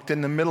walked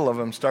in the middle of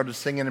them, started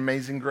singing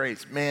Amazing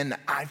Grace. Man, the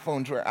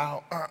iPhones were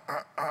out.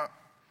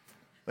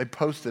 They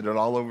posted it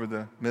all over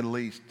the Middle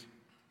East.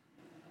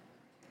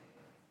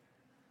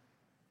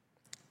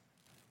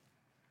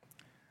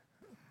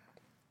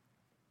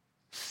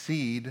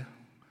 Seed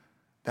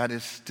that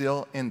is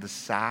still in the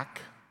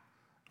sack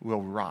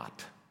will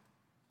rot.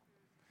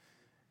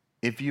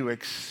 If you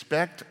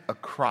expect a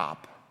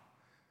crop,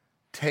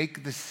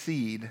 take the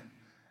seed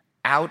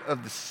out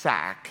of the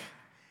sack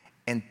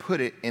and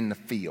put it in the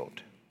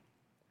field.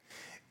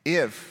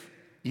 If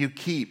you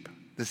keep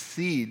the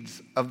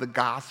seeds of the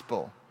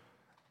gospel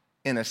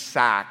in a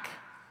sack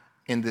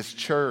in this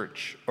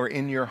church or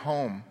in your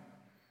home,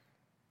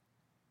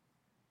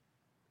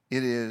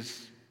 it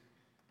is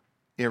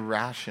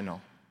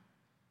irrational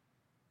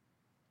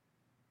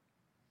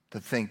to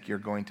think you're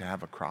going to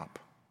have a crop.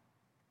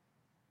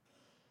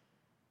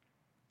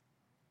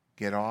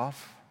 Get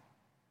off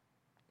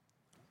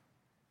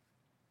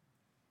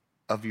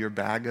of your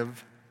bag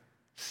of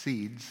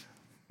seeds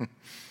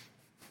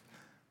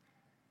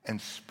and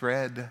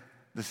spread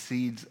the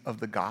seeds of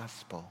the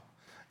gospel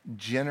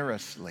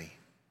generously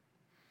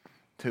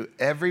to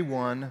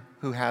everyone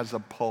who has a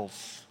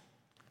pulse,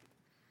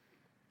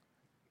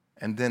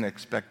 and then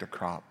expect a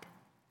crop.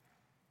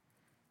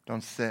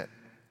 Don't sit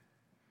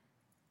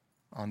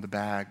on the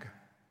bag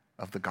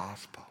of the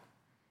gospel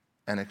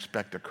and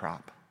expect a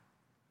crop.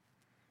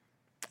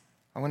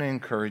 I want to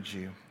encourage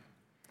you.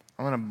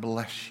 I want to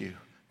bless you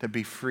to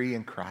be free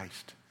in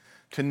Christ,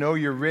 to know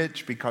you're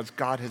rich because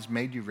God has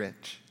made you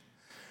rich,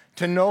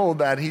 to know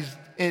that He's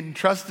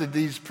entrusted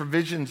these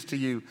provisions to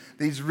you,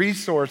 these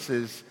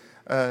resources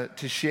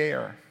to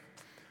share.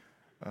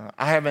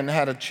 I haven't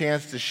had a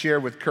chance to share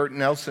with Kurt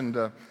Nelson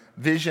the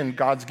vision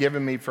God's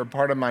given me for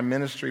part of my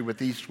ministry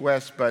with East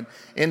West, but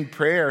in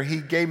prayer, he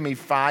gave me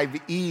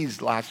 5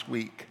 E's last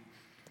week.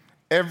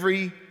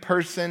 Every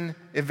person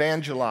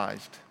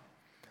evangelized.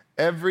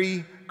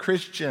 Every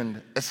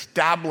Christian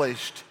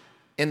established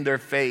in their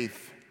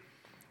faith.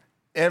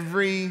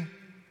 Every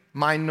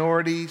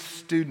minority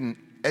student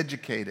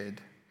educated.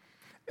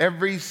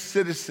 Every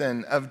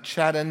citizen of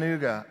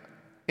Chattanooga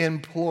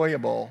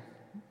employable.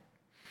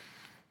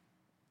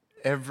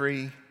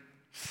 Every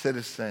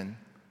citizen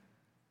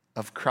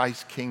of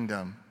Christ's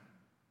kingdom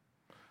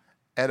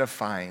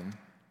edifying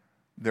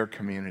their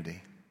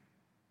community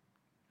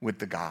with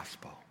the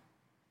gospel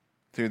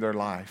through their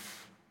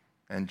life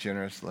and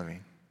generous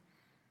living.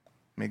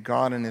 May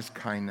God in His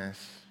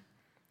kindness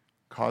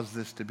cause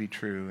this to be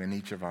true in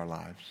each of our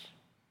lives.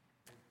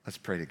 Let's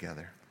pray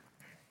together.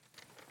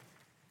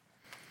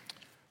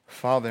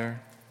 Father,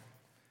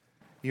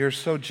 you're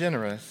so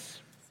generous,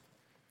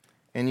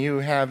 and you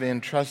have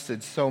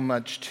entrusted so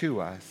much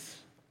to us.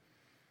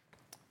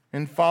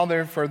 And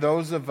Father, for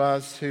those of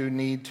us who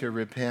need to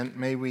repent,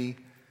 may we,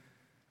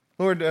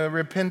 Lord,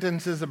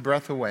 repentance is a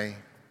breath away.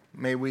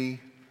 May we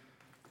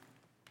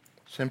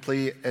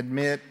simply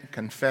admit,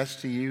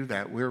 confess to you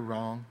that we're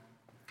wrong.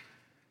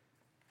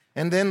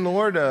 And then,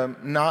 Lord,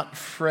 not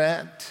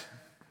fret,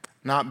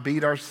 not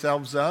beat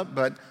ourselves up,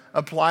 but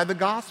apply the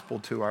gospel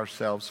to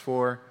ourselves.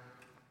 For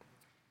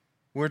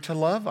We're to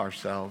love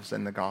ourselves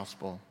in the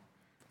gospel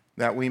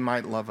that we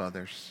might love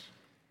others.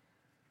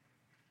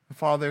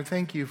 Father,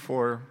 thank you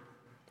for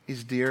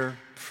these dear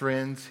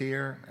friends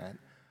here at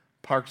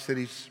Park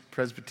City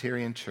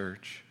Presbyterian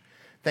Church.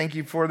 Thank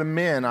you for the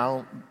men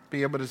I'll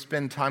be able to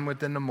spend time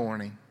with in the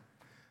morning,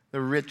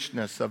 the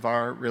richness of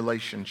our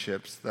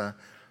relationships, the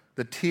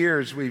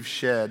tears we've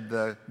shed,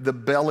 the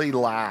belly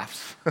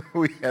laughs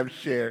we have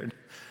shared.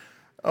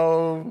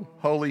 Oh,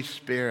 Holy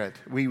Spirit,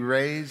 we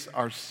raise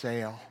our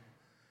sail.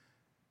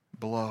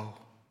 Blow,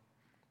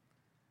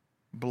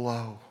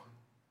 blow,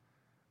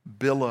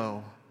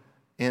 billow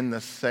in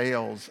the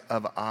sails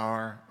of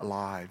our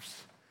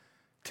lives.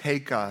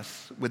 Take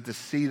us with the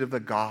seed of the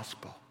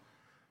gospel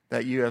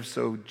that you have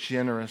so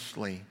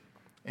generously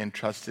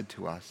entrusted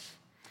to us.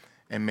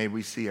 And may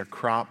we see a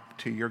crop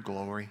to your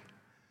glory,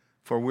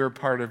 for we're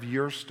part of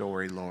your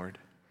story, Lord.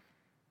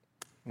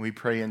 We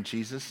pray in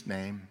Jesus'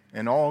 name,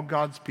 and all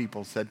God's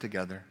people said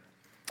together,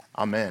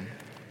 amen.